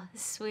 Wow,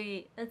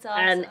 sweet. That's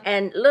awesome.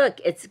 And look,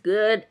 it's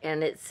good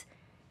and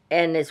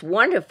it's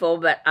wonderful.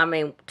 But I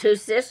mean, 2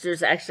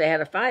 sisters actually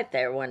had a fight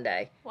there one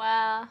day.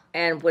 Wow.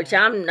 And which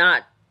I'm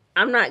not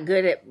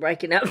good at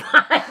breaking up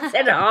fights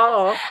at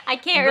all. I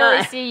can't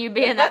really see you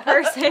being that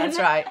person. That's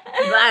right.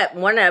 But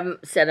one of them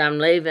said, I'm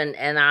leaving.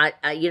 And I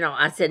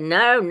said,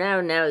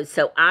 no.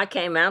 So I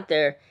came out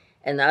there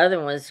and the other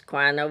one was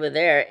crying over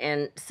there.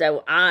 And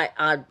so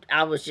I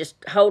was just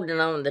holding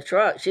on the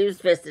truck. She was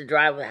supposed to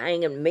drive with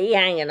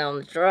hanging on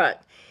the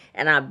truck.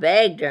 And I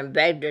begged her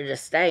to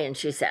stay. And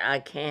she said, I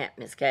can't,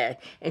 Miss Kay.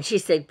 And she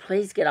said,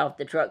 please get off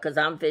the truck because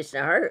I'm fixing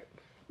to hurt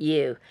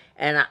you.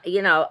 And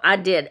I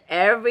did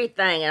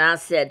everything, and I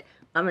said,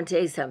 I'm gonna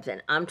tell you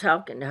something. I'm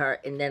talking to her,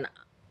 and then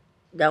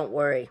don't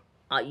worry,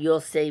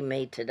 you'll see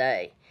me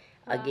today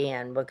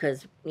again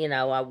because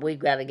we've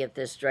got to get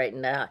this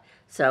straightened out.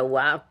 So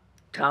I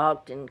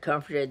talked and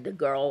comforted the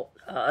girl,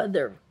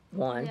 other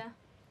one,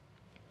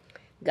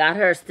 got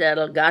her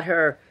settled,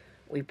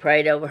 we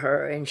prayed over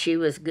her, and she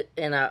was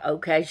in a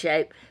okay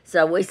shape.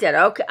 So we said,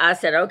 okay. I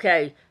said,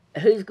 okay,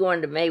 who's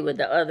going to me with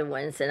the other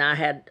ones? And I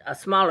had a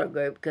smaller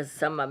group because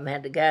some of them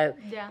had to go.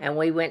 Yeah. And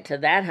we went to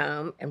that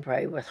home and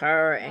prayed with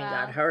her and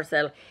got her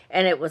settled.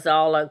 And it was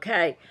all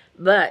okay.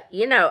 But,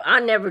 I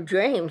never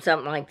dreamed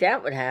something like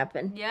that would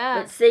happen.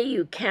 Yeah. But see,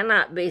 you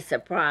cannot be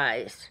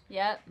surprised.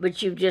 Yep.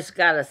 But you've just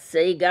got to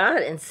see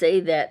God and see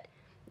that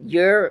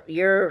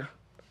you're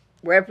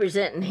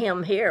representing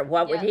him here.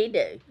 What would he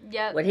do?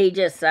 Yep. Would he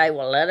just say,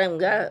 well, let him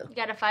go? You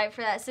got to fight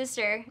for that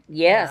sister.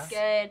 Yes. That's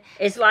good.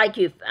 It's like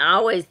I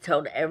always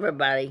told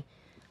everybody,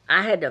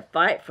 I had to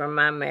fight for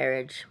my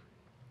marriage.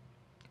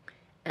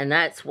 And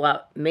that's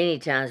what many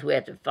times we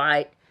have to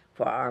fight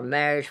for our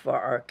marriage, for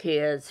our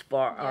kids,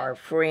 for our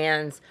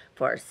friends,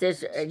 for our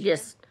sisters,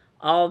 just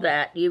all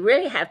that. You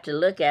really have to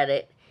look at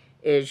it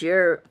as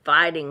you're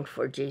fighting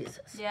for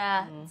Jesus.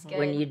 Yeah, that's good.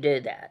 When you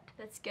do that.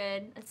 That's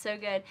good. That's so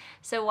good.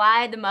 So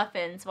why the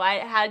muffins?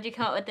 How did you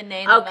come up with the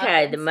name?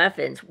 Okay, the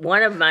muffins.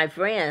 One of my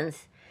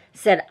friends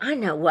said, I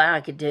know what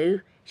I could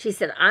do. She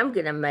said, I'm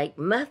going to make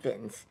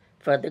muffins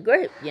for the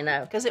group, you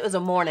know. Because it was a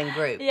morning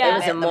group. Yeah. It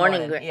was a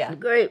morning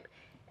group.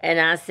 And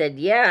I said,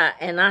 yeah.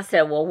 And I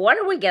said, well, what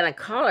are we going to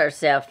call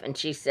ourselves? And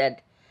she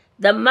said,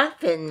 the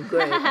Muffin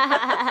Group.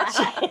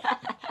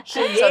 she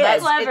did. So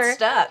that's Clever. it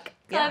stuck.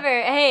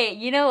 Clever. Hey,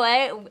 you know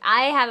what?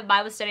 I have a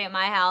Bible study at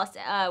my house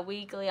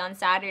weekly on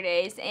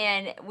Saturdays,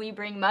 and we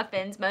bring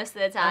muffins most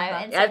of the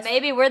time. And so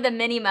maybe we're the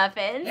mini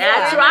muffins.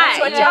 That's right. That's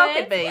what y'all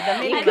could be. The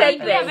mini You could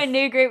muffins. We have a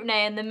new group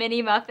name, the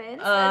mini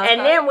muffins.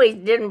 And then we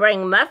didn't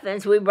bring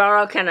muffins. We brought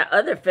all kind of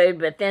other food,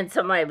 but then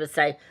somebody would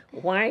say,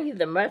 why are you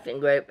the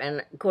Muffin Group? And,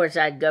 of course,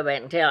 I'd go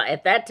back and tell.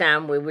 At that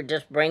time, we would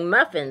just bring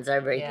muffins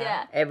every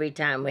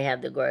time we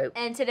had the group.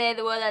 And today,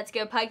 the Well That's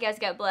Good podcast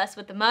got blessed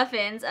with the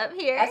muffins up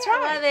here. That's right.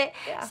 I love it.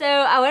 Yeah. So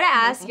I want to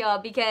ask y'all,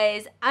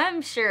 because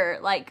I'm sure,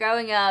 like,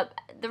 growing up,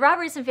 the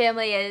Robertson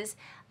family is,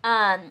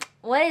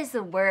 what is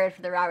the word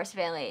for the Robertson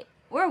family?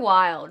 We're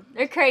wild.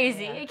 They're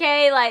crazy,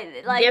 okay? Like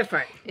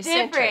Different.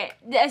 Different.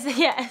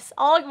 Yes.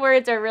 All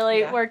words are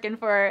really working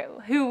for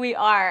who we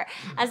are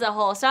as a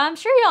whole. So I'm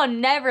sure y'all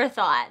never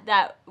thought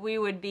that we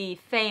would be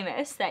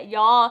famous, that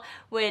y'all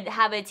would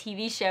have a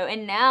TV show,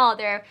 and now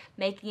they're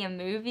making a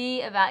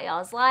movie about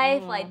y'all's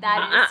life. Like,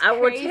 that is I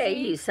will crazy. tell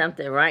you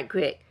something right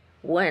quick.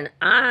 When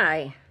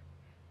I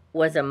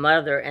was a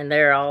mother and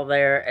they're all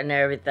there and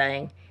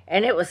everything,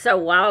 and it was so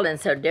wild and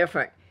so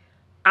different,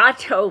 I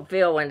told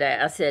Phil one day,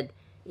 I said,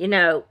 you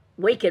know,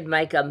 we could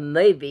make a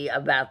movie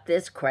about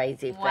this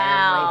crazy family.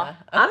 Wow.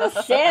 I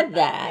said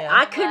that. Yeah.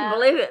 I couldn't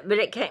believe it, but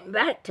it came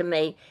back to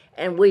me,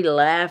 and we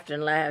laughed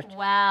and laughed.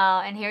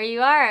 Wow, and here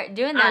you are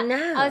doing that. I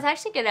know. I was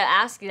actually going to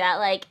ask you that,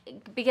 like,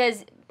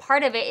 because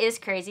part of it is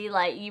crazy,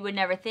 like, you would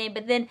never think,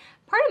 but then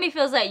part of me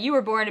feels like you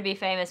were born to be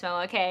famous,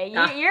 Mom, okay?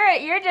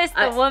 You're just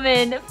the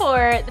woman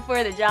for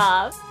the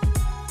job.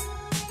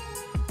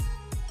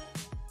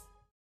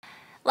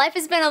 Life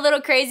has been a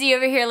little crazy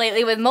over here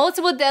lately with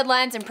multiple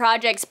deadlines and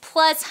projects,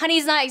 plus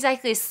Honey's not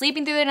exactly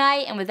sleeping through the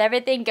night, and with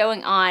everything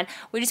going on,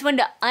 we just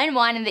wanted to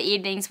unwind in the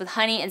evenings with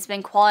Honey and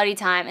spend quality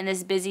time in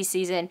this busy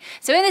season.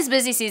 So in this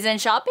busy season,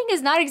 shopping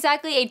is not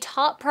exactly a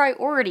top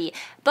priority,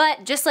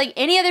 but just like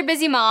any other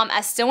busy mom, I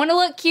still want to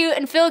look cute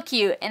and feel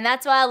cute, and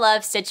that's why I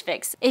love Stitch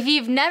Fix. If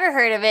you've never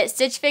heard of it,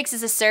 Stitch Fix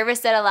is a service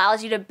that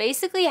allows you to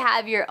basically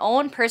have your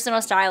own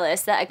personal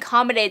stylist that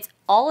accommodates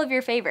all of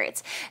your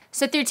favorites.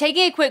 So through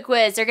taking a quick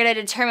quiz, they're going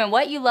to determine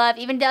what you love,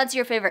 even down to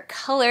your favorite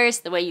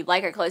colors, the way you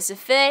like our clothes to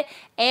fit,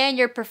 and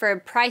your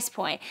preferred price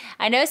point.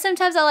 I know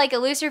sometimes I like a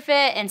looser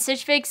fit, and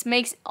Stitch Fix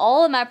makes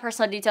all of my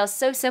personal details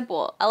so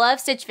simple. I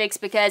love Stitch Fix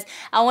because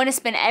I want to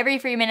spend every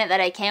free minute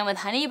that I can with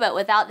Honey, but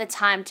without the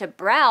time to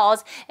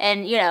browse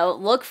and, you know,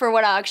 look for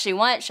what I actually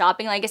want.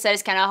 Shopping, like I said,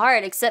 is kind of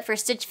hard, except for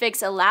Stitch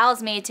Fix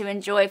allows me to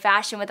enjoy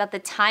fashion without the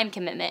time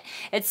commitment.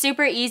 It's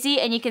super easy,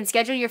 and you can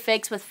schedule your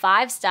fix with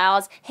 5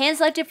 styles,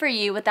 hand-selected for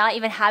you without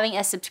even having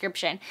a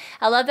subscription.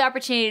 I love the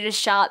opportunity to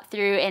shop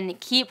through and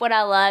keep what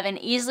I love and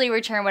easily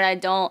return what I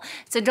don't.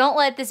 So don't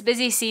let this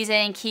busy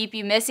season keep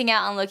you missing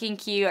out on looking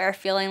cute or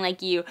feeling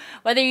like you.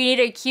 Whether you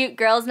need a cute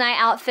girls' night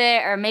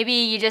outfit, or maybe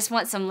you just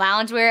want some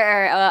loungewear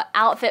or an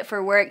outfit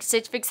for work,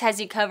 Stitch Fix has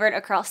you covered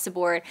across the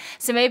board.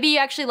 So maybe you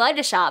actually like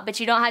to shop, but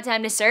you don't have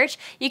time to search.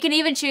 You can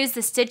even choose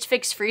the Stitch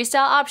Fix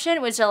Freestyle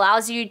option, which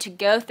allows you to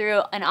go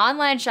through an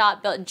online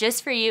shop built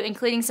just for you,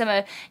 including some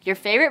of your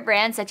favorite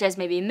brands, such as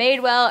maybe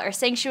Madewell or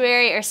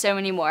Sanctuary or so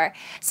many more.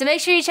 So make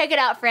sure you check it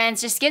out,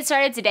 friends. Just get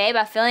started today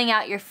by filling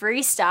out your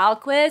free style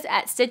quiz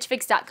at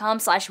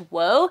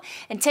stitchfix.com/whoa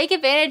and take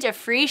advantage of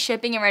free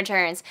shipping and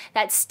returns.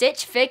 That's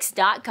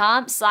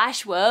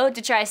stitchfix.com/whoa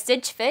to try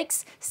Stitch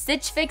Fix,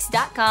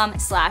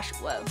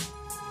 stitchfix.com/whoa.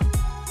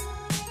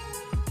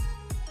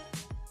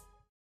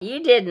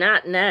 You did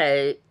not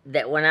know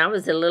that when I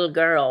was a little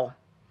girl,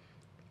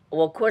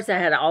 well, of course I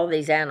had all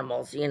these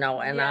animals, you know,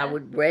 and I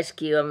would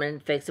rescue them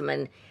and fix them.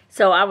 And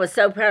so I was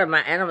so proud of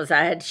my animals.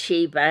 I had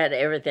sheep, I had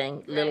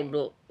everything,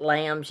 little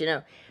lambs, you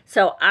know.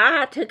 So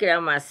I took it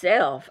on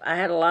myself. I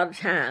had a lot of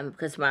time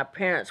because my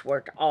parents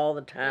worked all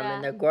the time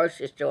in their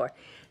grocery store.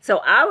 So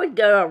I would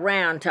go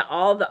around to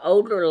all the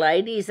older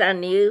ladies I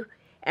knew,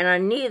 and I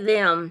knew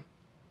them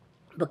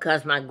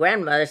because my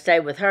grandmother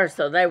stayed with her,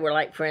 so they were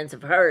like friends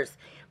of hers.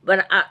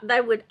 But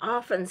they would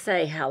often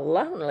say how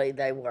lonely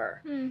they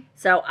were.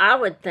 So I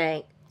would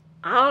think,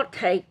 I'll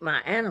take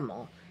my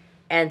animal.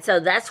 And so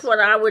that's what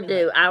I would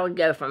do. I would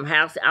go from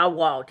house, I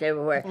walked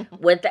everywhere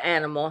with the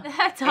animal.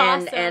 That's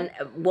awesome. And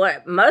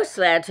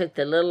mostly I took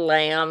the little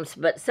lambs,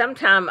 but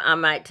sometime I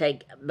might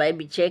take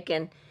baby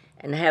chicken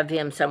and have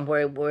him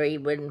somewhere where he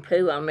wouldn't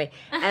poo on me.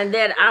 And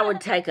then I would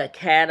take a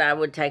cat, I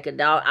would take a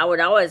dog. I would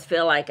always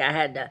feel like I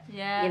had to,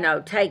 you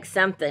know, take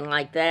something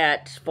like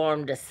that for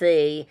him to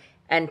see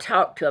and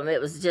talk to him. It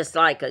was just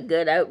like a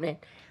good opening.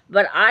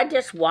 But I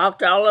just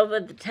walked all over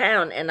the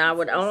town, and I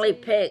would only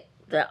pick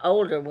the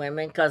older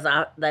women because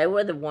they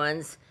were the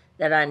ones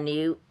that I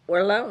knew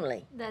were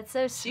lonely. That's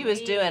so sweet. She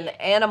was doing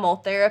animal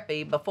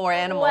therapy before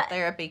animal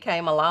therapy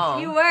came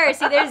along. You were.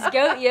 See, there's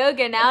goat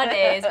yoga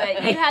nowadays,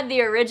 but you had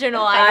the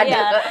original idea.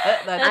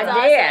 That's I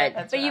awesome. did.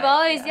 That's But you've right,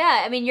 always,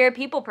 I mean, you're a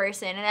people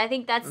person, and I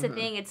think that's the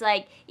thing. It's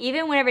like,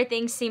 even when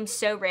everything seems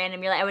so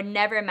random, you're like, I would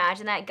never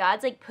imagine that.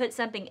 God's like put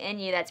something in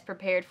you that's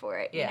prepared for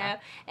it, you know?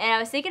 And I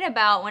was thinking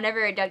about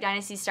whenever Duck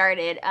Dynasty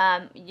started,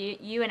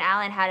 you and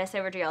Alan had us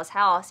over to y'all's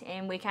house,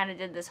 and we kind of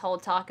did this whole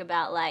talk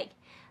about like,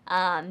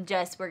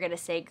 just we're going to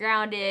stay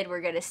grounded, we're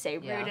going to stay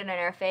rooted in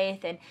our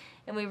faith, and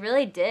we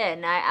really did.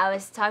 And I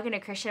was talking to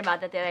Christian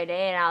about that the other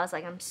day, and I was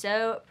like, I'm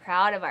so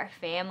proud of our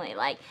family,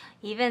 like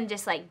even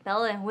just like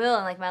Bella and Will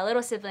and like my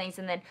little siblings,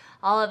 and then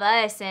all of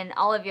us and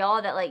all of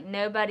y'all, that like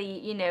nobody,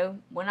 you know,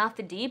 went off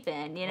the deep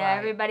end, you know,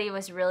 everybody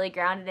was really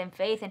grounded in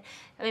faith. And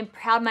I mean,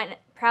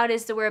 proud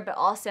is the word, but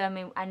also, I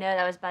mean, I know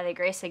that was by the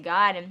grace of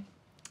God, and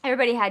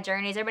everybody had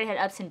journeys, everybody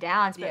had ups and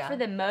downs, but for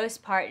the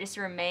most part, just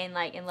to remain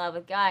like in love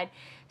with God.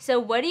 So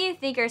what do you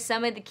think are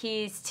some of the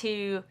keys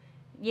to,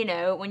 you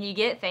know, when you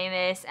get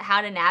famous,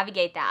 how to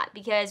navigate that?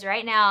 Because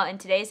right now, in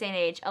today's day and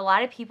age, a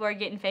lot of people are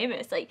getting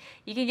famous. Like,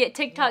 you can get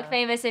TikTok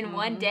famous in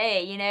one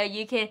day, you know,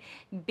 you can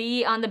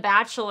be on The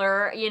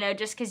Bachelor, you know,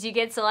 just because you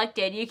get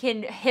selected. You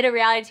can hit a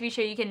reality TV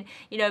show, you can,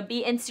 you know,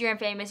 be Instagram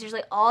famous. There's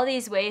like all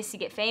these ways to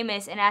get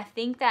famous, and I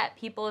think that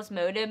people's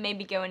motive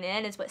maybe going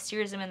in is what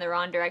steers them in the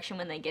wrong direction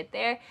when they get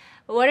there.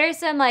 But what are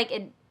some, like,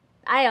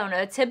 I don't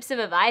know, tips of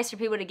advice for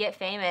people to get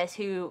famous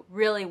who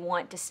really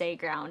want to stay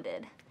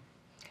grounded?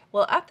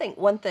 Well, I think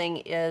one thing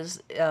is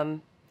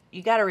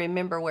you got to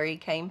remember where you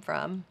came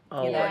from.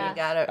 Oh, you know, you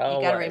got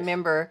to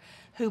remember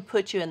who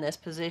put you in this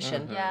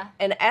position.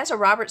 And as a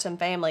Robertson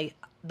family,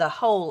 the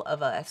whole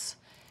of us,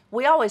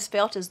 we always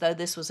felt as though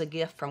this was a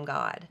gift from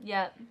God.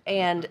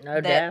 And No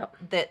doubt.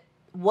 that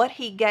what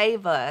He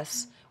gave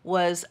us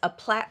was a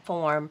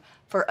platform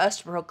for us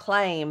to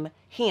proclaim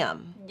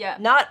Him,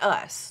 not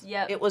us.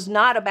 It was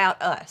not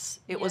about us.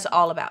 It was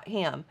all about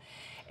Him.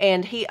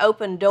 And He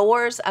opened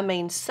doors, I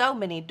mean, so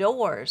many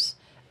doors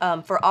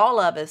for all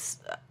of us,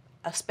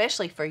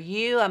 especially for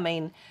you. I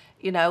mean,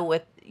 you know,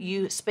 with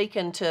you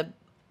speaking to,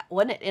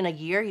 wasn't it in a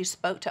year you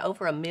spoke to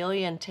over 1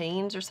 million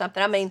teens or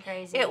something? I mean,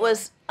 crazy, it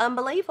was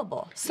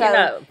unbelievable. So you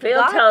know, Phil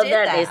God told did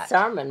that in his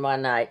sermon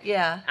one night.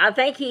 I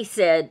think he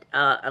said,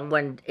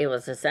 when it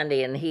was a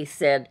Sunday, and he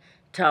said,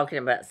 talking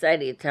about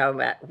Sadie,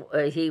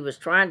 he was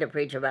trying to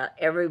preach about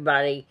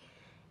everybody.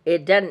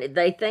 It doesn't,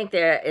 they think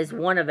there is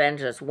one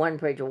evangelist, one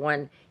preacher,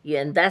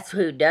 and that's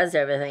who does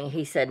everything.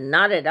 He said,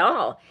 not at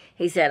all.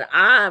 He said,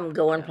 I'm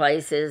going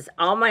places,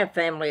 all my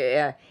family,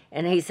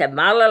 and he said,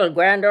 my little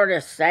granddaughter,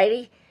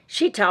 Sadie,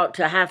 she talked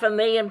to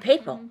 500,000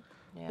 people.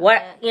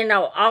 You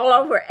know, all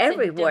over,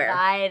 everywhere.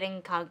 Divide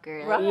and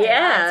conquer. Like,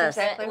 Yes.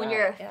 Exactly when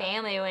you're a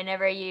family,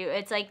 whenever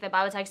it's like the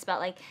Bible talks about,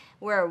 like,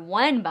 we're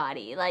one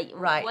body. Like,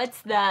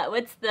 what's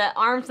the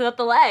arms without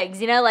the legs?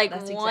 You know, like,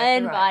 that's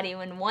one body.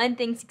 When one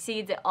thing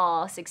succeeds, it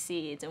all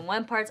succeeds. And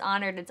one part's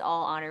honored, it's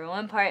all honored. When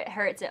one part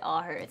hurts, it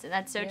all hurts. And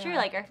that's so true.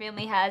 Like, our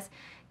family has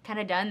kind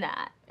of done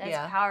that.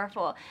 That's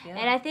powerful.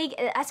 And I think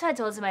that's what I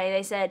told somebody.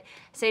 They said,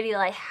 Sadie,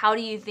 like, how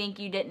do you think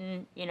you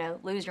didn't, you know,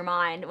 lose your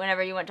mind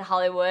whenever you went to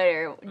Hollywood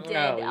or did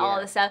all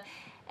this stuff?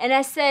 And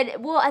I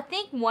said, well, I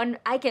think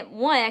I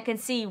can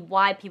see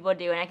why people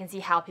do, and I can see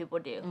how people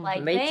do.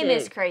 Like, fame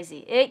is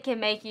crazy. It can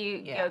make you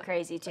go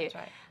crazy too. That's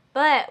right.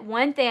 But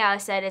one thing I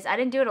said is I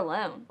didn't do it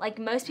alone. Like,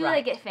 most people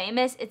that get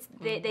famous,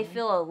 they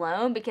feel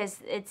alone because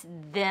it's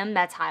them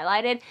that's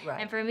highlighted.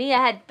 And for me,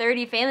 I had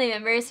 30 family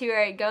members who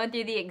are going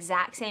through the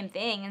exact same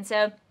thing. And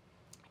so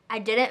I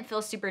didn't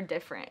feel super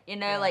different, you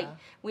know, like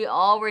we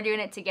all were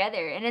doing it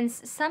together. And in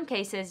some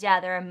cases,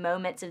 there are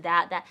moments of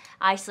that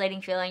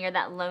isolating feeling or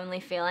that lonely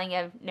feeling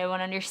of no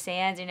one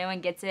understands or no one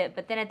gets it.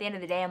 But then at the end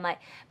of the day, I'm like,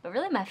 but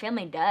really my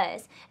family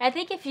does. And I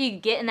think if you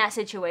get in that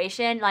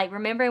situation, like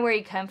remembering where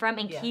you come from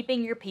and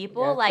keeping your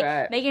people,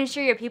 making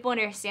sure your people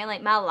understand,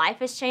 like, my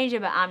life is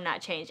changing, but I'm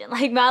not changing.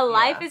 Like, my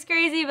life is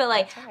crazy, but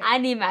like, I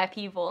need my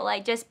people.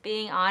 Like, just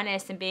being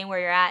honest and being where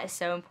you're at is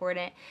so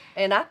important.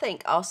 And I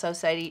think also,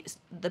 Sadie,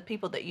 the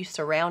people that you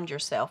surround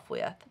yourself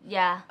with.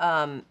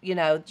 You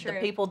know, the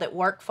people that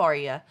work for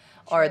you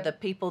or the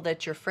people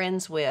that you're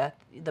friends with,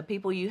 the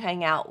people you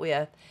hang out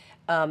with,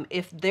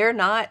 if they're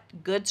not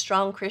good,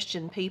 strong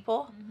Christian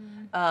people,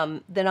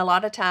 then a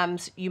lot of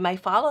times you may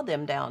follow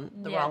them down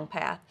the wrong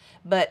path.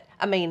 But,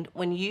 I mean,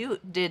 when you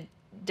did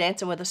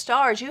Dancing with the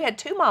Stars, you had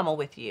two mama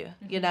with you,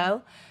 you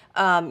know,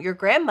 your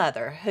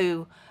grandmother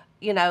who,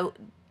 you know,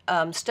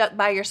 stuck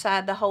by your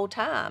side the whole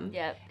time.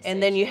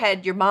 And then you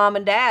had your mom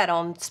and dad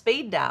on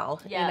speed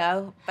dial, you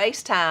know,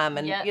 FaceTime,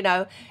 and, you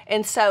know,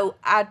 and so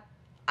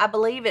I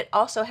believe it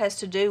also has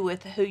to do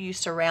with who you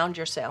surround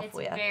yourself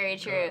with. It's very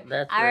true.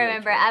 I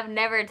remember, I've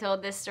never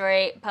told this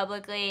story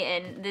publicly,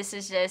 and this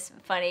is just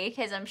funny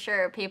because I'm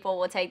sure people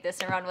will take this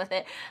and run with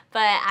it.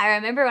 But I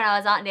remember when I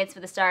was on Dance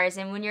with the Stars,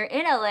 and when you're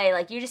in LA,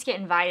 like, you just get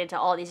invited to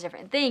all these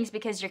different things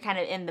because you're kind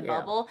of in the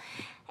bubble.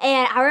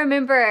 And I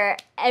remember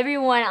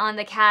everyone on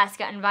the cast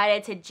got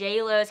invited to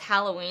J-Lo's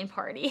Halloween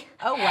party.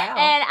 Oh, wow.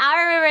 And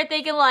I remember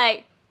thinking,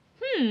 like,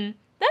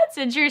 That's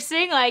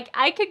interesting. Like,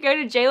 I could go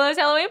to J-Lo's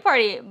Halloween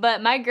party,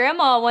 but my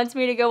grandma wants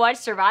me to go watch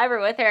Survivor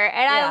with her.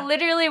 And I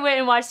literally went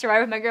and watched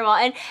Survivor with my grandma.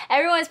 And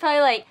everyone's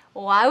probably like,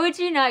 why would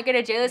you not go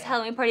to J-Lo's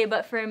Halloween party?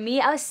 But for me,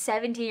 I was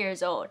 17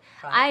 years old.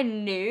 Right. I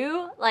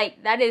knew,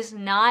 like, that is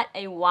not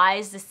a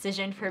wise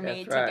decision for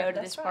me to go to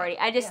this party.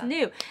 I just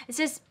knew. It's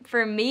just,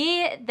 for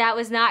me, that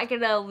was not going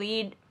to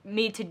lead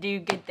me to do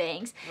good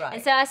things. Right.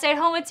 And so I stayed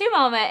home with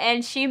Mama,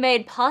 and she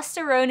made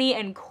pastaroni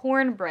and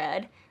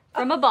cornbread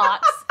from a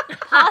box.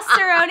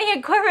 Pastaroni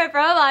and cornbread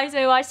from a box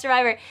when we watched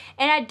Survivor.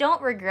 And I don't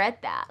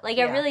regret that. Like,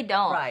 I really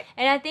don't. Right.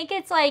 And I think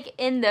it's like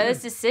in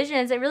those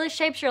decisions, it really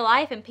shapes your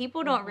life. And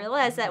people don't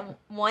realize that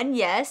one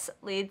yes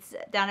leads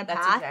down a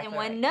path and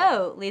one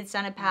no leads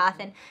down a path.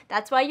 And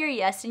that's why your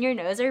yes and your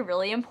no's are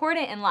really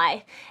important in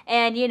life.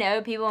 And, you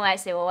know, people might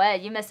say, well,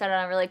 what? You missed out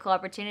on a really cool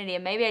opportunity.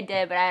 And maybe I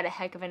did, but I had a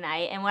heck of a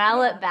night. And when I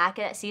look back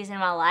at that season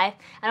of my life,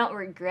 I don't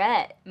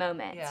regret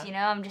moments. Yeah. You know,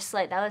 I'm just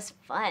like, that was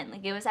fun.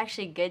 Like, it was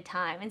actually a good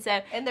time. And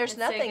there's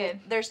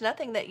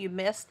nothing that you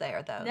miss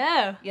there, though.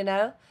 No. You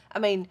know? I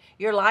mean,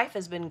 your life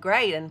has been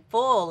great and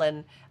full,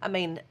 and I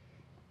mean,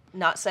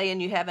 not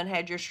saying you haven't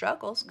had your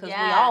struggles, because we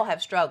all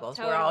have struggles.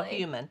 Totally. We're all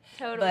human.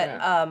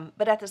 Totally.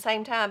 But at the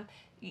same time,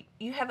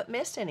 you haven't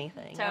missed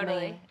anything. Totally.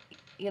 I mean,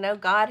 you know,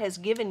 God has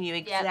given you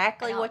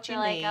exactly what you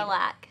need. Like a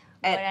lack.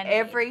 At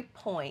every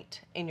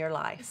point in your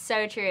life.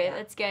 So true. Yeah.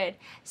 That's good.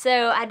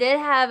 So I did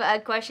have a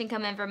question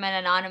come in from an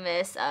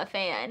anonymous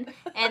fan.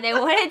 And they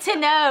wanted to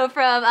know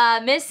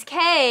from Miss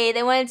K,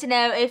 they wanted to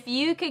know if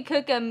you could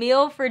cook a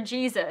meal for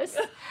Jesus,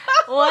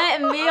 what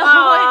meal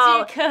would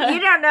you cook?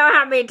 You don't know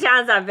how many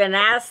times I've been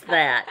asked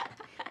that.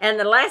 And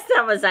the last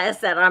time I was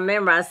asked that, I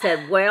remember I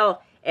said,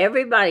 well,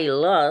 everybody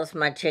loves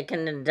my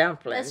chicken and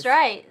dumplings. That's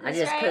right. I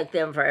just cook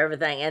them for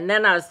everything. And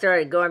then I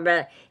started going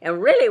back.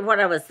 And really what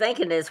I was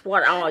thinking is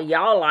what all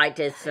y'all liked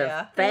as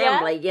a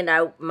family, you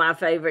know, my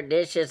favorite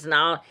dishes and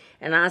all.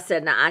 And I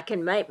said, now, I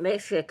can make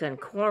Mexican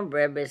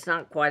cornbread, but it's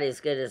not quite as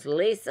good as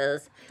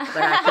Lisa's. But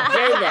I could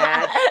do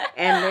that.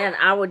 And then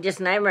I would just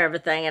name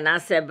everything. And I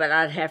said, but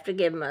I'd have to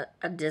give him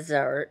a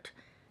dessert.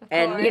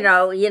 And, you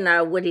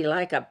know, would he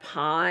like a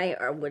pie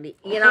or would he,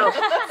 you know.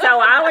 So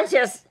I was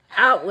just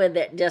out with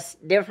it,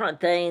 just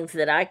different things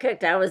that I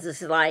cooked. I was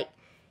just like,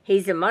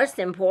 he's the most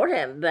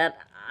important, but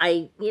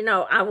I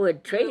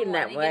would treat him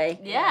that way.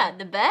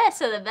 The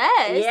best of the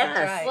best. Yes.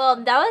 Right.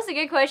 Well, that was a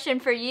good question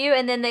for you.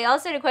 And then they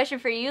also had a question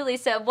for you,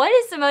 Lisa. What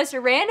is the most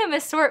random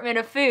assortment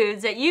of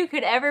foods that you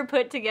could ever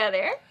put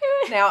together?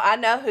 Now, I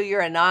know who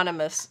your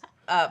anonymous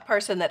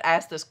person that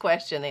asked this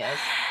question is.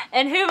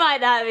 And who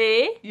might that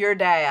be? Your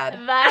dad.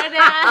 My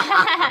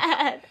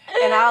dad.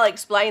 And I'll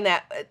explain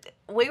that.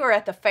 We were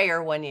at the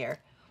fair one year.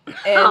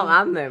 And,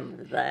 I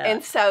remember that.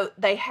 And so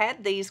they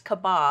had these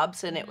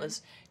kebabs, and it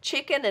was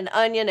chicken and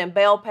onion and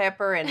bell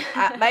pepper and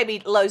maybe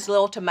those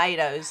little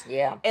tomatoes.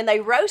 Yeah. And they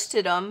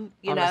roasted them,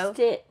 you know. On a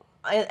stick.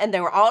 And they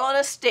were all on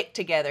a stick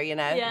together, you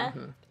know. Yeah.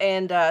 Mm-hmm.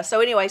 And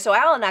so anyway, so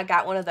Al and I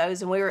got one of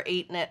those, and we were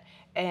eating it.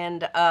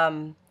 And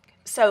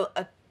so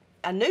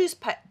a news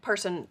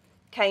person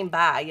came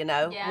by, you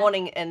know,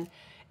 wanting, and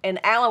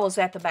Alan was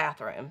at the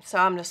bathroom. So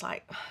I'm just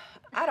like,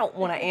 I don't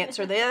want to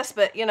answer this,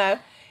 but, you know.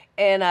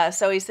 And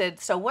so he said,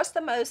 so what's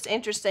the most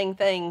interesting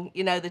thing,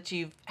 you know, that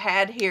you've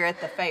had here at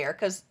the fair?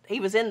 Because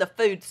he was in the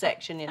food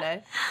section, you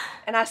know.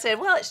 And I said,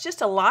 well, it's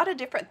just a lot of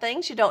different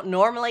things you don't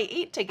normally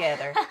eat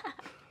together.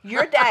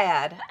 Your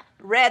dad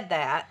read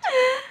that.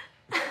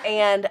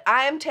 And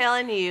I am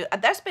telling you,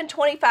 that's been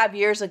 25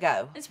 years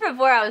ago. It's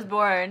before I was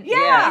born.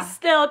 Yeah. He's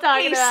still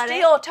talking about it. He's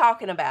still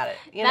talking about it.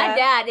 You My know?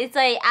 dad, it's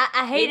like,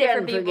 I hate it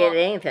for people. He doesn't forget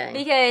anything.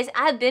 Because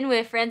I've been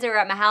with friends over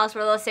at my house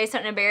where they'll say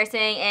something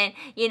embarrassing, and,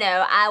 you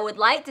know, I would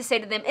like to say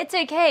to them, it's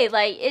okay.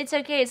 Like, it's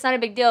okay. It's not a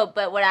big deal.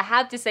 But what I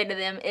have to say to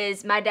them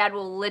is my dad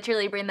will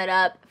literally bring that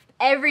up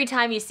every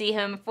time you see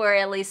him for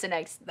at least the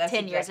next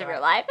 10 years of your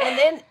life.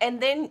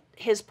 And then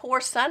his poor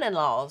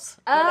son-in-laws.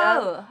 You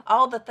know,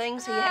 all the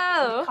things he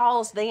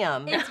calls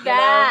them. It's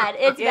bad.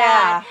 Know? It's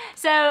bad.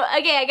 So,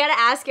 okay, I got to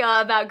ask y'all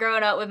about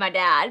growing up with my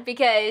dad,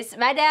 because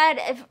my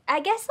dad,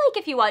 I guess, like,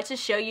 if you watch the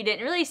show, you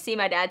didn't really see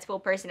my dad's full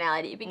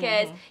personality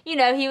because, you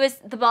know, he was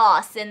the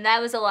boss, and that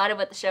was a lot of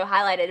what the show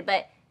highlighted,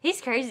 but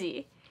he's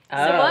crazy.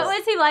 So what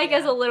was he like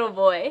as a little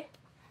boy?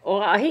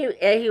 Well,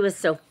 he was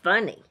so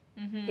funny.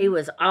 He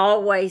was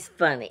always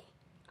funny.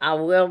 I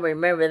will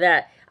remember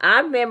that. I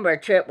remember a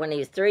trip when he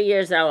was 3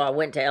 years old. I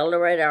went to El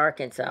Dorado,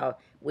 Arkansas.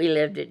 We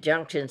lived at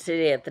Junction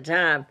City at the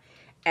time.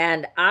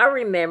 And I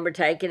remember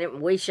taking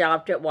him. We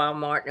shopped at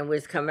Walmart and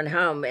was coming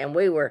home. And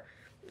we were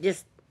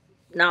just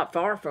not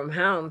far from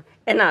home.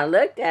 And I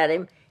looked at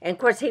him. And, of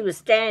course, he was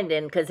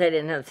standing, because they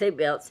didn't have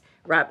seatbelts,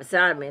 right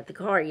beside me at the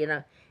car, you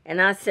know.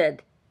 And I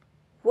said,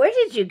 where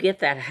did you get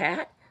that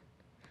hat?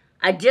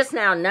 I just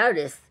now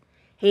noticed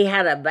he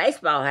had a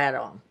baseball hat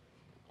on,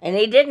 and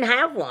he didn't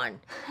have one.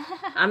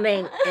 I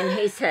mean, and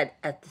he said,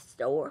 at the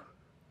store.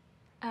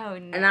 Oh,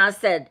 no. And I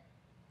said,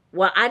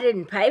 well, I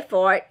didn't pay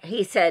for it.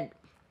 He said,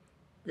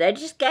 they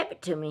just gave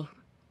it to me.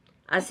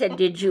 I said,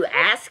 did you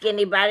ask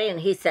anybody? And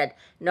he said,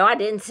 no, I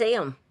didn't see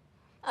him.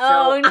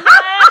 Oh, so, no.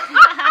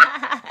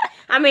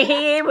 I mean,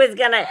 he was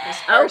gonna his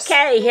first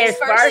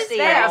first deal.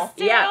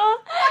 deal. Yeah.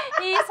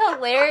 He's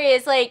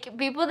hilarious. Like,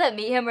 people that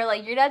meet him are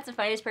like, your dad's the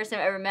funniest person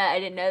I've ever met. I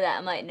didn't know that.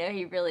 I'm like, no,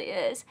 he really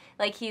is.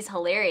 Like, he's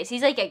hilarious.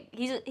 He's like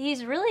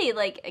he's really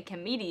like a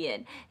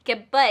comedian.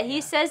 But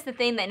he says the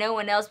thing that no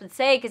one else would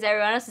say, because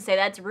everyone else would say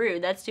that's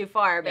rude, that's too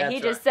far. But That's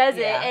he just right. says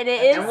it, and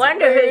it is I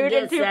wonder who rude and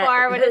gets too that.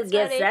 far when Who it's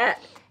gets funny. that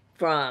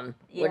from?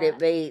 Would Yeah. it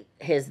be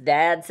his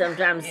dad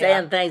sometimes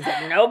saying things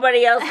that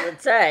nobody else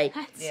would say?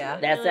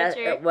 That's really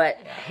true. what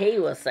he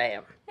was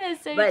saying.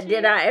 That's so But true.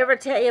 did I ever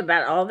tell you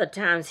about all the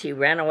times he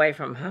ran away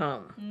from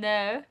home?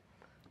 No.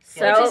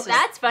 So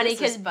That's funny, this is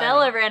because funny.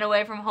 Bella ran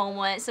away from home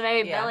once, so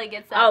maybe Yeah. Bella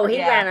gets that. he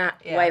Yeah, ran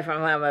yeah. away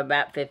from home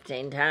about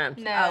 15 times.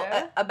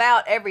 No.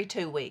 About every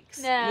 2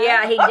 weeks. No.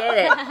 Yeah, he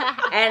did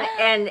it.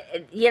 and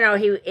you know,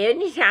 he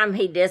anytime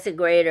he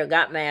disagreed or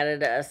got mad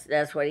at us,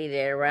 that's what he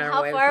did. Ran How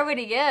away. far would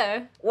he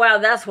go? Well,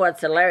 that's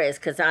what's hilarious,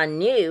 because I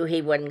knew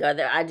he wouldn't go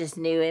there. I just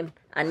knew him.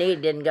 I knew he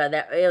didn't go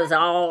there. It was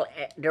all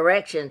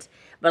directions,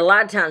 but a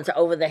lot of times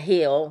over the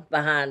hill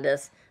behind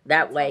us.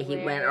 That way he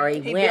went, or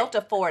He went. built a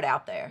fort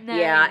out there. No,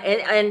 Yeah, he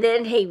didn't. and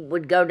then he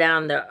would go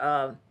down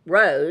the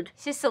road.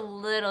 It's just a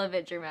little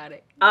bit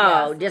dramatic.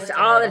 Oh, Yes, just just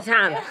a all the little,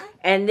 time. yeah.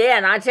 And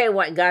then I tell you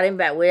what got him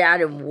back. I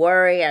didn't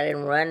worry. I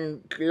didn't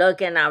run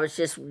looking. I was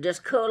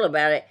just cool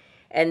about it.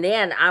 And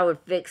then I would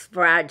fix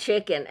fried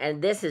chicken,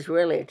 and this is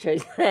really a true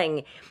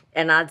thing.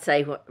 And I'd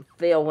say,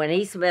 Phil, when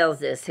he smells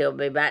this, he'll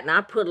be back. And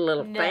I put a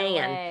little No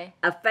fan, way.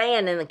 a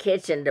fan in the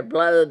kitchen to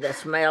blow the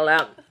smell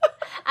out.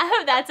 I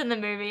hope that's in the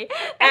movie.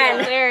 That's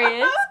And-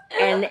 hilarious.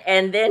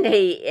 And then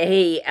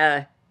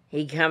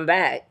he come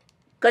back.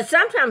 Because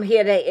sometimes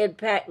he'd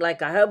pack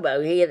like a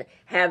hobo. He'd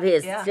have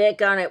his Yeah.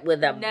 stick on it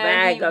with a No,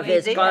 bag he of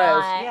his did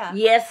clothes. not. Yeah.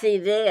 Yes, he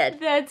did.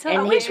 That's And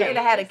I he wish hilarious.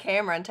 we'd have had a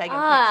camera and taken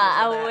Ah,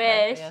 pictures of I that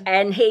wish. back then.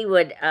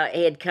 And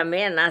he'd come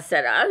in, and I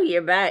said, "Oh,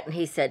 you're back." And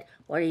he said,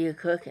 "What are you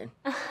cooking?"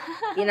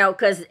 You know,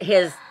 because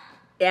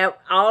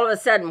all of a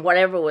sudden,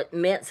 whatever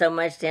meant so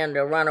much to him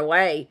to run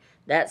away,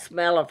 that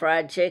smell of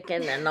fried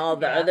chicken and all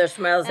the other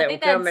smells I that were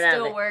think that'd coming out.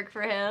 still work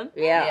for him.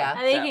 Yeah,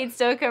 I think so- he'd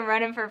still come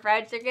running for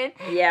fried chicken.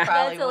 Yeah.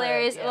 Probably That's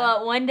hilarious. would, yeah.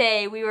 Well, one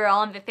day we were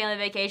all on family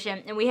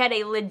vacation, and we had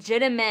a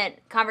legitimate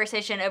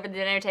conversation over the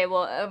dinner table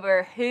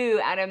over who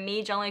out of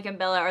me, John Luke, and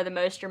Bella are the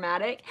most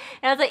dramatic.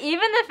 And I was like,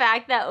 even the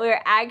fact that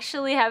we're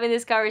actually having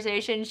this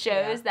conversation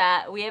shows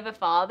that we have a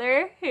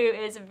father who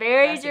is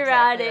very That's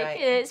dramatic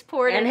exactly right. and it's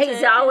poured And into he's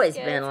his always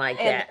kids. been like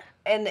And, that.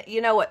 and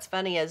you know what's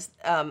funny is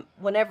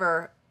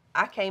whenever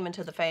I came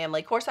into the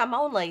family, of course, I'm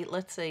only,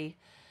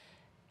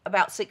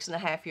 about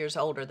 6.5 years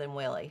older than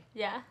Willie.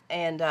 Yeah,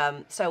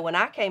 And so when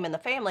I came in the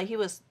family, he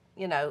was,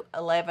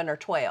 11 or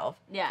 12.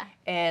 yeah.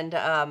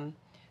 And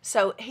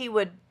so he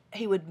would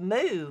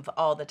move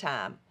all the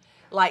time.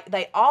 Like,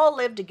 they all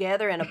lived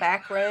together in a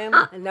back room.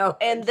 No.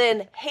 And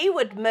then he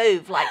would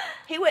move. Like,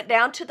 he went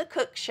down to the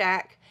cook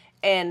shack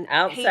and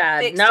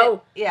Outside. he fixed No.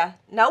 it. Yeah,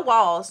 no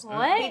walls.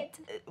 What?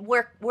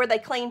 Where they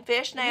clean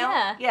fish now?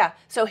 Yeah. Yeah.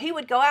 So he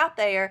would go out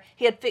there.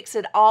 He'd fix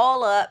it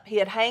all up.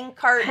 He'd hang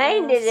curtains.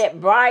 Painted it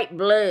bright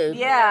blue.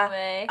 Yeah. No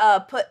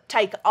way.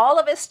 Take all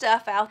of his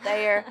stuff out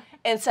there.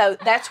 And so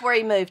that's where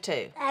he moved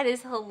to. That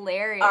is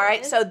hilarious. All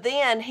right. So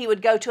then he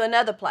would go to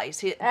another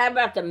place. How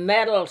about the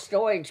metal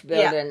storage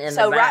building in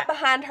So the right back?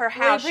 behind her Would he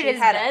house, put she his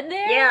had bed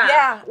there? Yeah.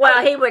 Yeah.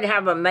 Well, he would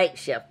have a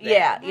makeshift bed.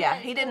 Yeah,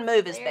 That he is didn't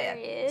move his bed.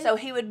 hilarious. So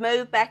he would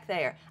move back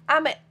there.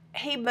 I mean,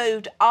 he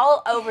moved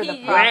all over the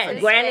He property.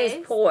 Granny's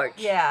Space. porch.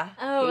 Yeah.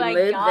 Oh He my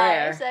moved gosh,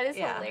 there. that is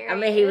Yeah. hilarious. I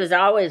mean, he was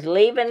always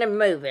leaving and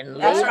moving.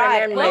 That's leaving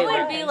right. and What moving.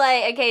 would be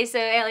like, okay, so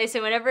Antley,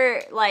 so whenever,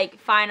 like,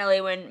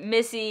 finally, when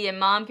Missy and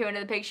Mom came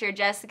into the picture,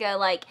 Jessica,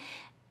 like,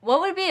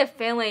 what would be a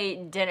family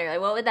dinner?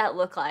 Like, what would that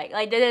look like?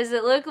 Like, does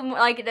it look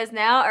like it does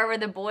now, or were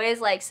the boys,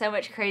 like, so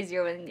much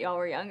crazier when y'all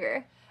were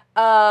younger?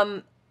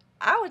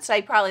 I would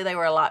say probably they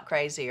were a lot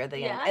crazier then.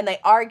 Yeah. And they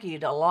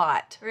argued a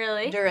lot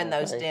Really? during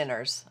those Okay.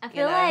 dinners. I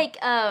feel like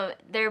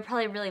they're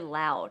probably really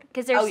loud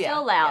because they're Oh, yeah,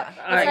 still loud.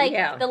 yeah. It's like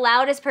Yeah. the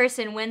loudest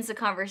person wins the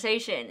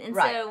conversation, and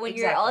Right, so when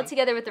you're all exactly.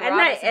 together with the And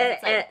Robertsons, they,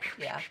 it's like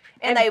Yeah.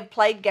 And they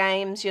played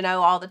games,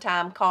 all the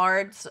time,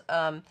 cards,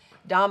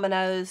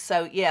 dominoes.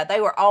 So, yeah,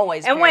 they were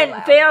always and very when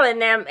loud. Phil and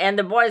them and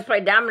the boys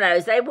played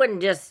dominoes, they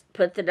wouldn't just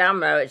put the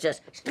domino. It's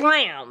just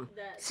slam,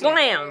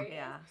 slam,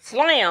 Yeah.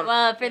 slam.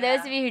 Well, for those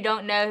of you who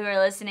don't know, who are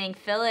listening,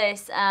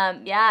 Phyllis,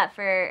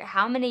 for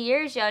how many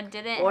years y'all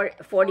didn't?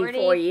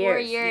 44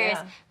 years.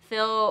 Yeah.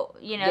 Phil,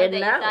 Didn't that you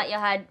know. thought y'all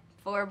had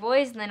 4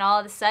 boys, and then all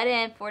of a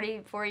sudden,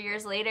 44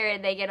 years later,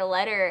 they get a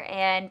letter,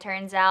 and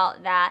turns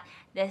out that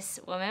this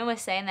woman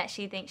was saying that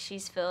she thinks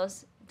she's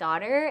Phil's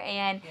daughter,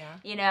 and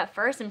at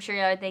first I'm sure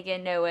y'all are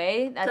thinking, no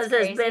way, that's Because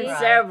crazy. there's been Right.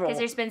 several. Because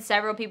there's been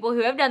several people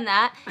who have done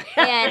that,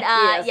 and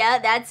Yes. yeah,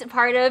 that's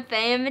part of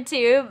fame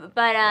too.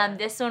 But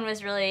this one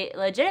was really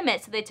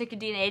legitimate, so they took a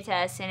DNA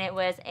test, and it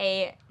was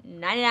a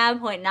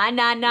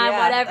 99.999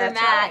 whatever that's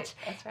match. right,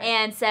 that's right.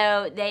 And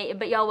so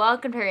but y'all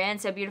welcomed her in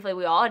so beautifully.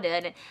 We all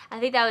did, and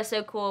I think that was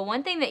so cool.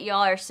 One thing that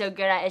y'all are so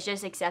good at is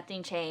just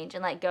accepting change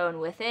and like going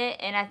with it.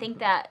 And I think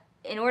that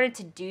in order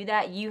to do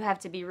that, you have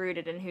to be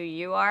rooted in who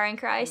you are in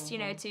Christ, you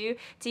know, too,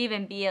 to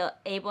even be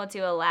able to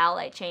allow,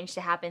 like, change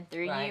to happen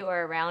through you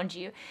or around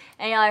you.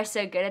 And y'all are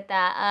so good at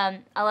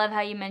that. I love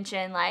how you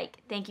mentioned, like,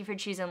 thank you for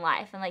choosing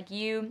life. And, like,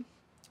 you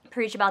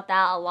preach about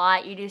that a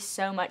lot. You do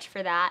so much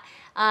for that.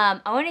 I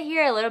want to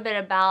hear a little bit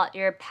about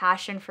your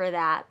passion for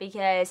that,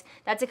 because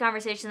that's a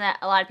conversation that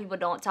a lot of people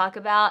don't talk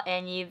about,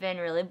 and you've been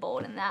really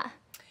bold in that.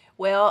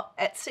 Well,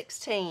 at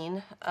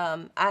 16,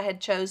 I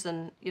had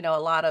chosen, you know, a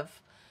lot of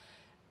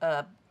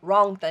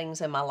wrong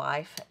things in my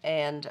life,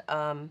 and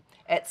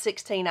at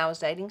 16 I was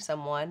dating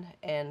someone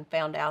and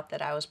found out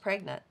that I was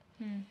pregnant.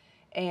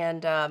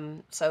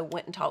 And so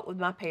went and talked with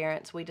my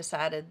parents. We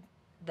decided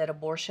that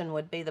abortion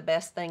would be the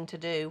best thing to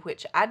do,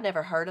 which I'd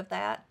never heard of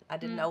that. I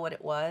didn't know what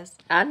it was.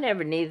 I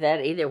never knew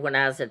that either when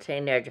I was a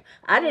teenager.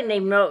 I didn't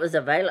even know it was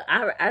available.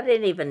 I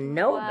didn't even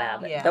know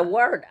about it. Yeah. The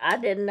word, I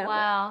didn't know.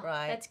 Wow.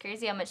 Right. That's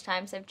crazy how much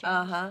times have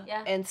changed.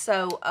 Yeah. And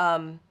so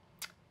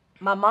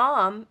my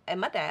mom and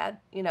my dad,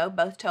 you know,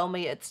 both told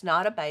me it's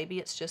not a baby,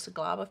 it's just a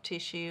glob of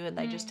tissue, and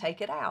they just take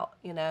it out,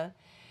 you know.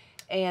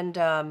 And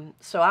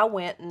so I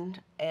went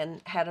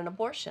and had an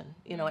abortion,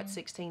 you know, at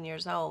 16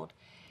 years old.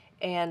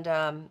 And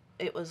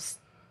it was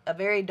a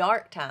very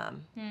dark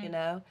time, you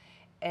know.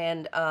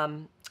 And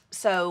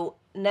so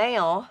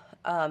now,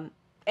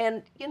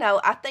 and, you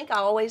know, I think I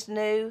always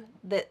knew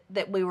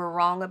that we were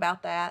wrong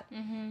about that,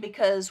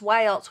 because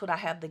why else would I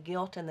have the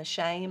guilt and the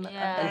shame of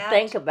that? And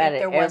think about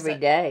it every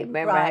day.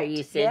 Remember how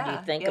you said you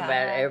think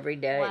about it every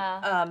day?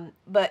 Wow.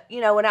 But, you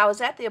know, when I was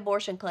at the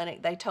abortion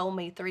clinic, they told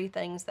me 3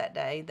 things that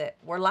day that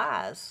were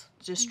lies,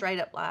 just straight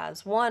up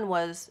lies. One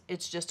was,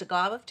 it's just a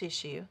glob of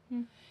tissue.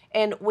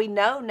 And we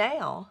know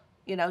now,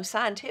 you know,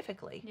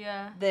 scientifically,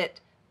 that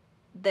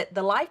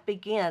the life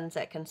begins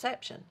at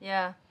conception.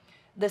 Yeah.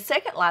 The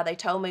second lie they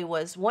told me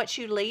was, once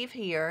you leave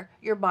here,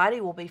 your body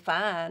will be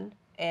fine,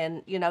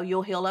 and, you know,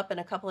 you'll heal up in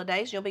a couple of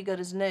days, and you'll be good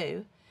as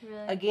new.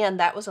 Really? Again,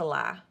 that was a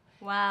lie.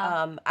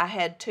 Wow. I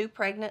had 2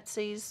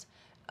 pregnancies,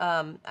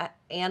 Anna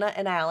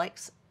and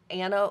Alex.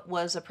 Anna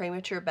was a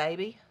premature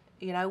baby,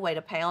 you know, weighed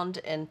 1 pound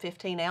and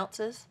 15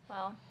 ounces.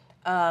 Wow.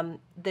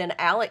 Then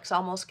Alex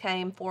almost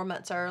came 4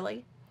 months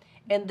early.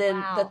 And then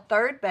the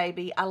 3rd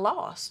baby I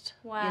lost,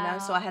 you know,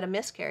 so I had a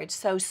miscarriage.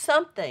 So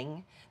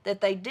something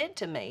that they did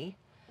to me,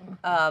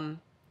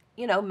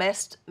 you know,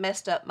 messed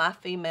up my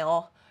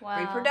female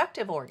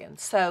reproductive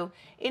organs. So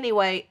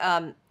anyway,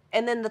 and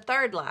then the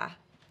 3rd lie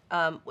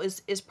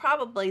is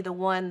probably the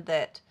one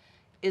that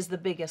is the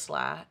biggest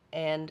lie.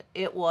 And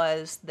it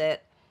was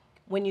that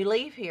when you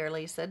leave here,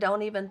 Lisa,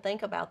 don't even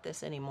think about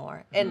this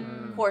anymore.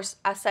 And of course,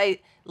 I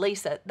say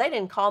Lisa, they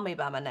didn't call me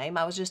by my name.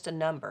 I was just a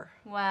number.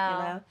 Wow.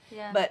 You know?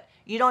 Yeah. But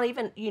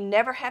you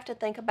never have to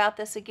think about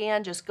this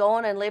again. Just go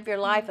on and live your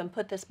life and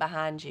put this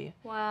behind you.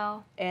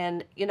 Wow.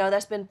 And, you know,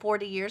 that's been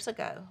 40 years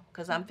ago,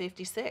 because I'm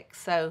 56.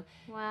 So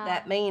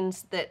that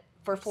means that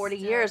for 40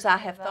 years I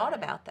have thought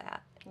about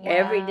that.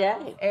 Every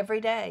day. Every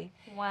day.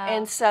 Wow.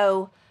 And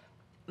so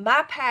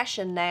my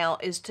passion now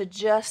is to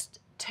just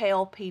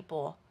tell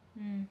people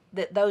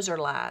that those are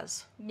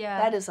lies. Yeah.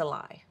 That is a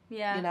lie.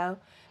 Yeah. You know,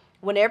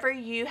 whenever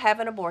you have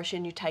an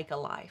abortion, you take a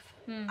life.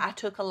 I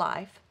took a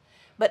life.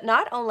 But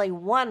not only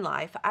one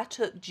life, I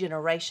took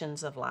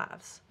generations of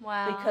lives.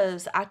 Wow.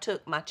 Because I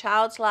took my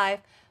child's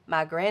life,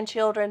 my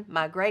grandchildren,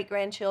 my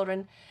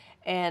great-grandchildren,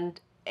 and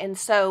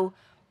so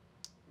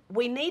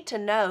we need to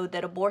know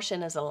that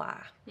abortion is a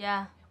lie.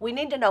 Yeah. We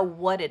need to know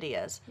what it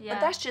is. Yeah.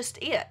 But that's just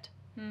it.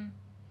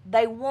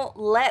 They won't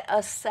let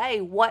us say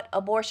what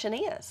abortion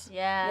is.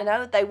 Yeah. You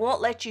know, they won't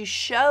let you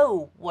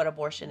show what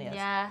abortion is.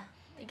 Yeah.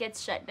 It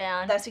gets shut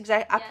down. That's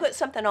exactly. I put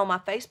something on my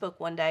Facebook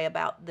one day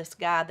about this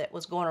guy that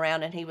was going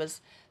around, and he was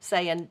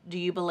saying, "Do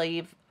you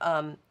believe,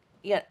 or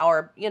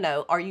you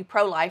know, are you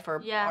pro-life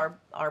or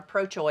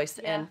pro-choice?"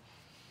 Yeah. And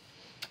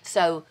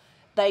so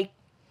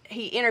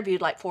he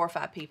interviewed like 4 or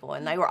 5 people,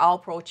 and they were all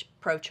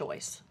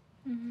pro-choice.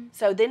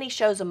 So then he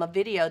shows them a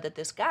video that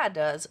this guy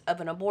does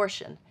of an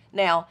abortion.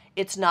 Now,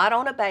 it's not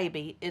on a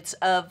baby; it's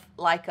of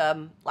like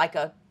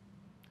a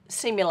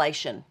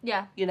simulation.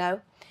 Yeah. You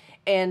know,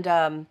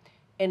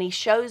 and he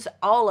shows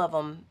all of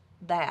them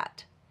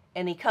that,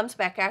 and he comes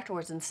back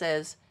afterwards and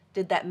says,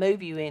 "Did that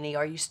move you any?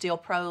 Are you still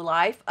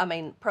pro-life? I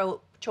mean,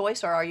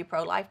 pro-choice, or are you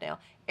pro-life now?"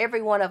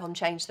 Every one of them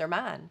changed their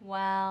mind.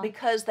 Wow.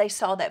 Because they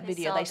saw that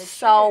video. They the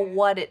saw truth.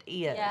 what it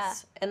is. Yeah.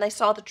 And they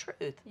saw the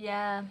truth.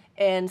 Yeah.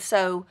 And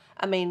so,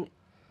 I mean,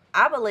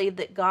 I believe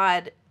that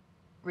God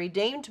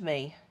redeemed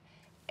me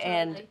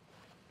and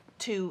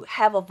to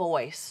have a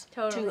voice.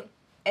 Totally.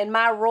 And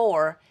my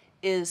roar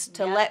is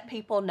to let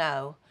people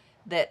know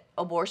that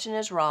abortion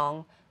is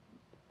wrong.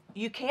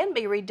 You can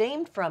be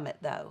redeemed from it,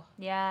 though.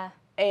 Yeah.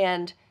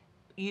 And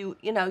you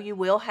know, you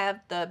will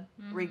have the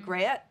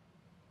regret,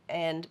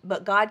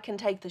 but God can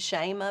take the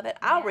shame of it.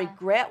 I'll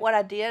regret what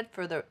I did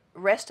for the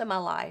rest of my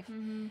life.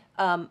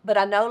 But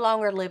I no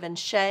longer live in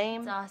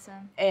shame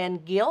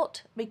and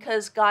guilt,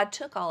 because God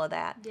took all of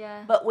that.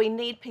 Yeah. But we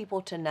need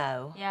people to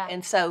know. Yeah.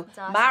 And so That's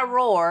awesome. my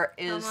roar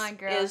is Come on,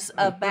 girl. is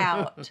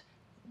about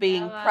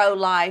being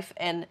pro-life,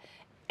 and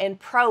and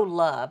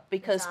pro-love,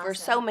 because That's for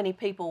so awesome. many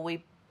people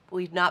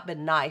we've not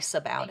been nice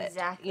about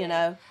Exactly. it, you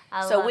know.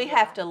 I So love we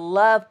have that. to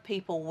love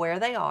people where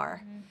they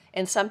are,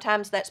 and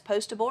sometimes that's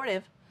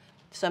post-abortive,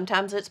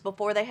 sometimes it's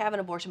before they have an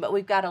abortion, but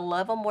we've got to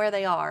love them where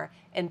they are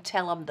and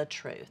tell them the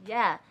truth.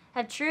 Yeah.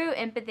 Have true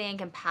empathy and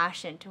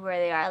compassion to where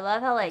they are. I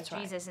love how, like, That's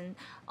right. Jesus and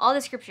all the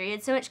scripture, he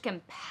had so much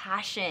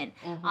compassion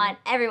on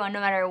everyone,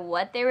 no matter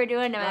what they were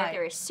doing, no matter if Right. they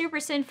were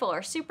super sinful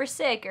or super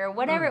sick or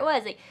whatever it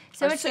was. Like,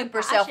 so Or much super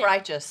compassion.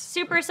 self-righteous.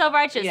 Super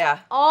self-righteous. Yeah.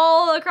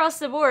 All across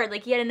the board.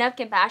 Like, he had enough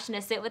compassion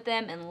to sit with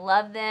them and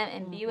love them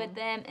and be with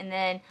them and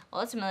then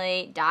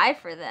ultimately die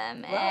for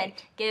them and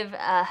Right. give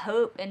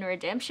hope and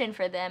redemption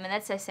for them. And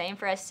that's the same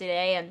for us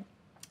today. And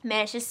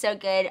man, it's just so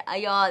good.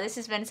 Y'all, this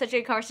has been such a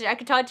good conversation. I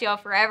could talk to y'all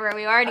forever.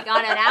 We've already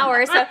gone an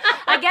hour, so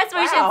I guess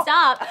we should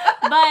stop.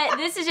 But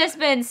this has just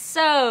been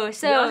so You'll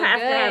good. have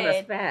to have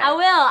us back. I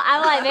will.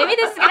 I'm like, maybe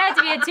this is going to have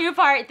to be a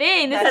two-part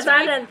thing. This Because is,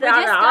 I done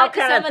thought of all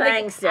kind of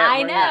things that I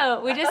were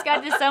know. We just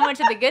got to so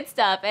much of the good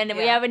stuff, and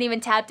we Yeah. haven't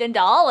even tapped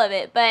into all of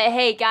it. But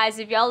hey, guys,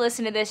 if y'all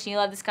listen to this and you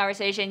love this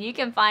conversation, you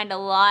can find a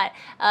lot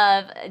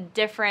of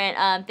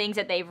different things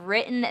that they've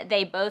written.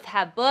 They both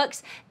have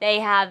books. They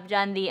have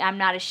done the I'm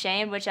Not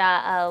Ashamed, which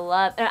I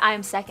love. I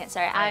Am Second,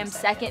 sorry. I Am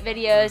Second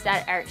videos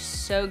that are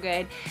so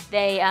good.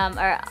 They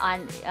are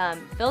on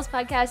Phil's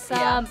podcast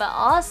some, but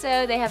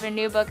also they have a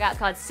new book out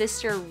called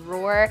Sister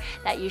Roar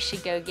that you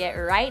should go get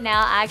right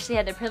now. I actually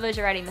had the privilege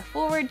of writing the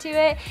foreword to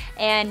it,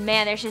 and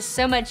man, there's just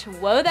so much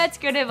whoa, that's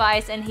good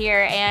advice in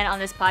here and on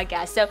this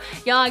podcast. So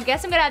y'all, I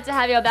guess I'm gonna have to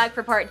have y'all back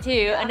for part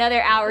 2,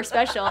 another hour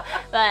special.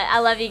 But I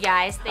love you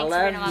guys. Thanks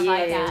for being on my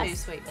love you. podcast. Too,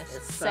 sweetness.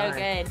 It's So fun.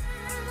 good.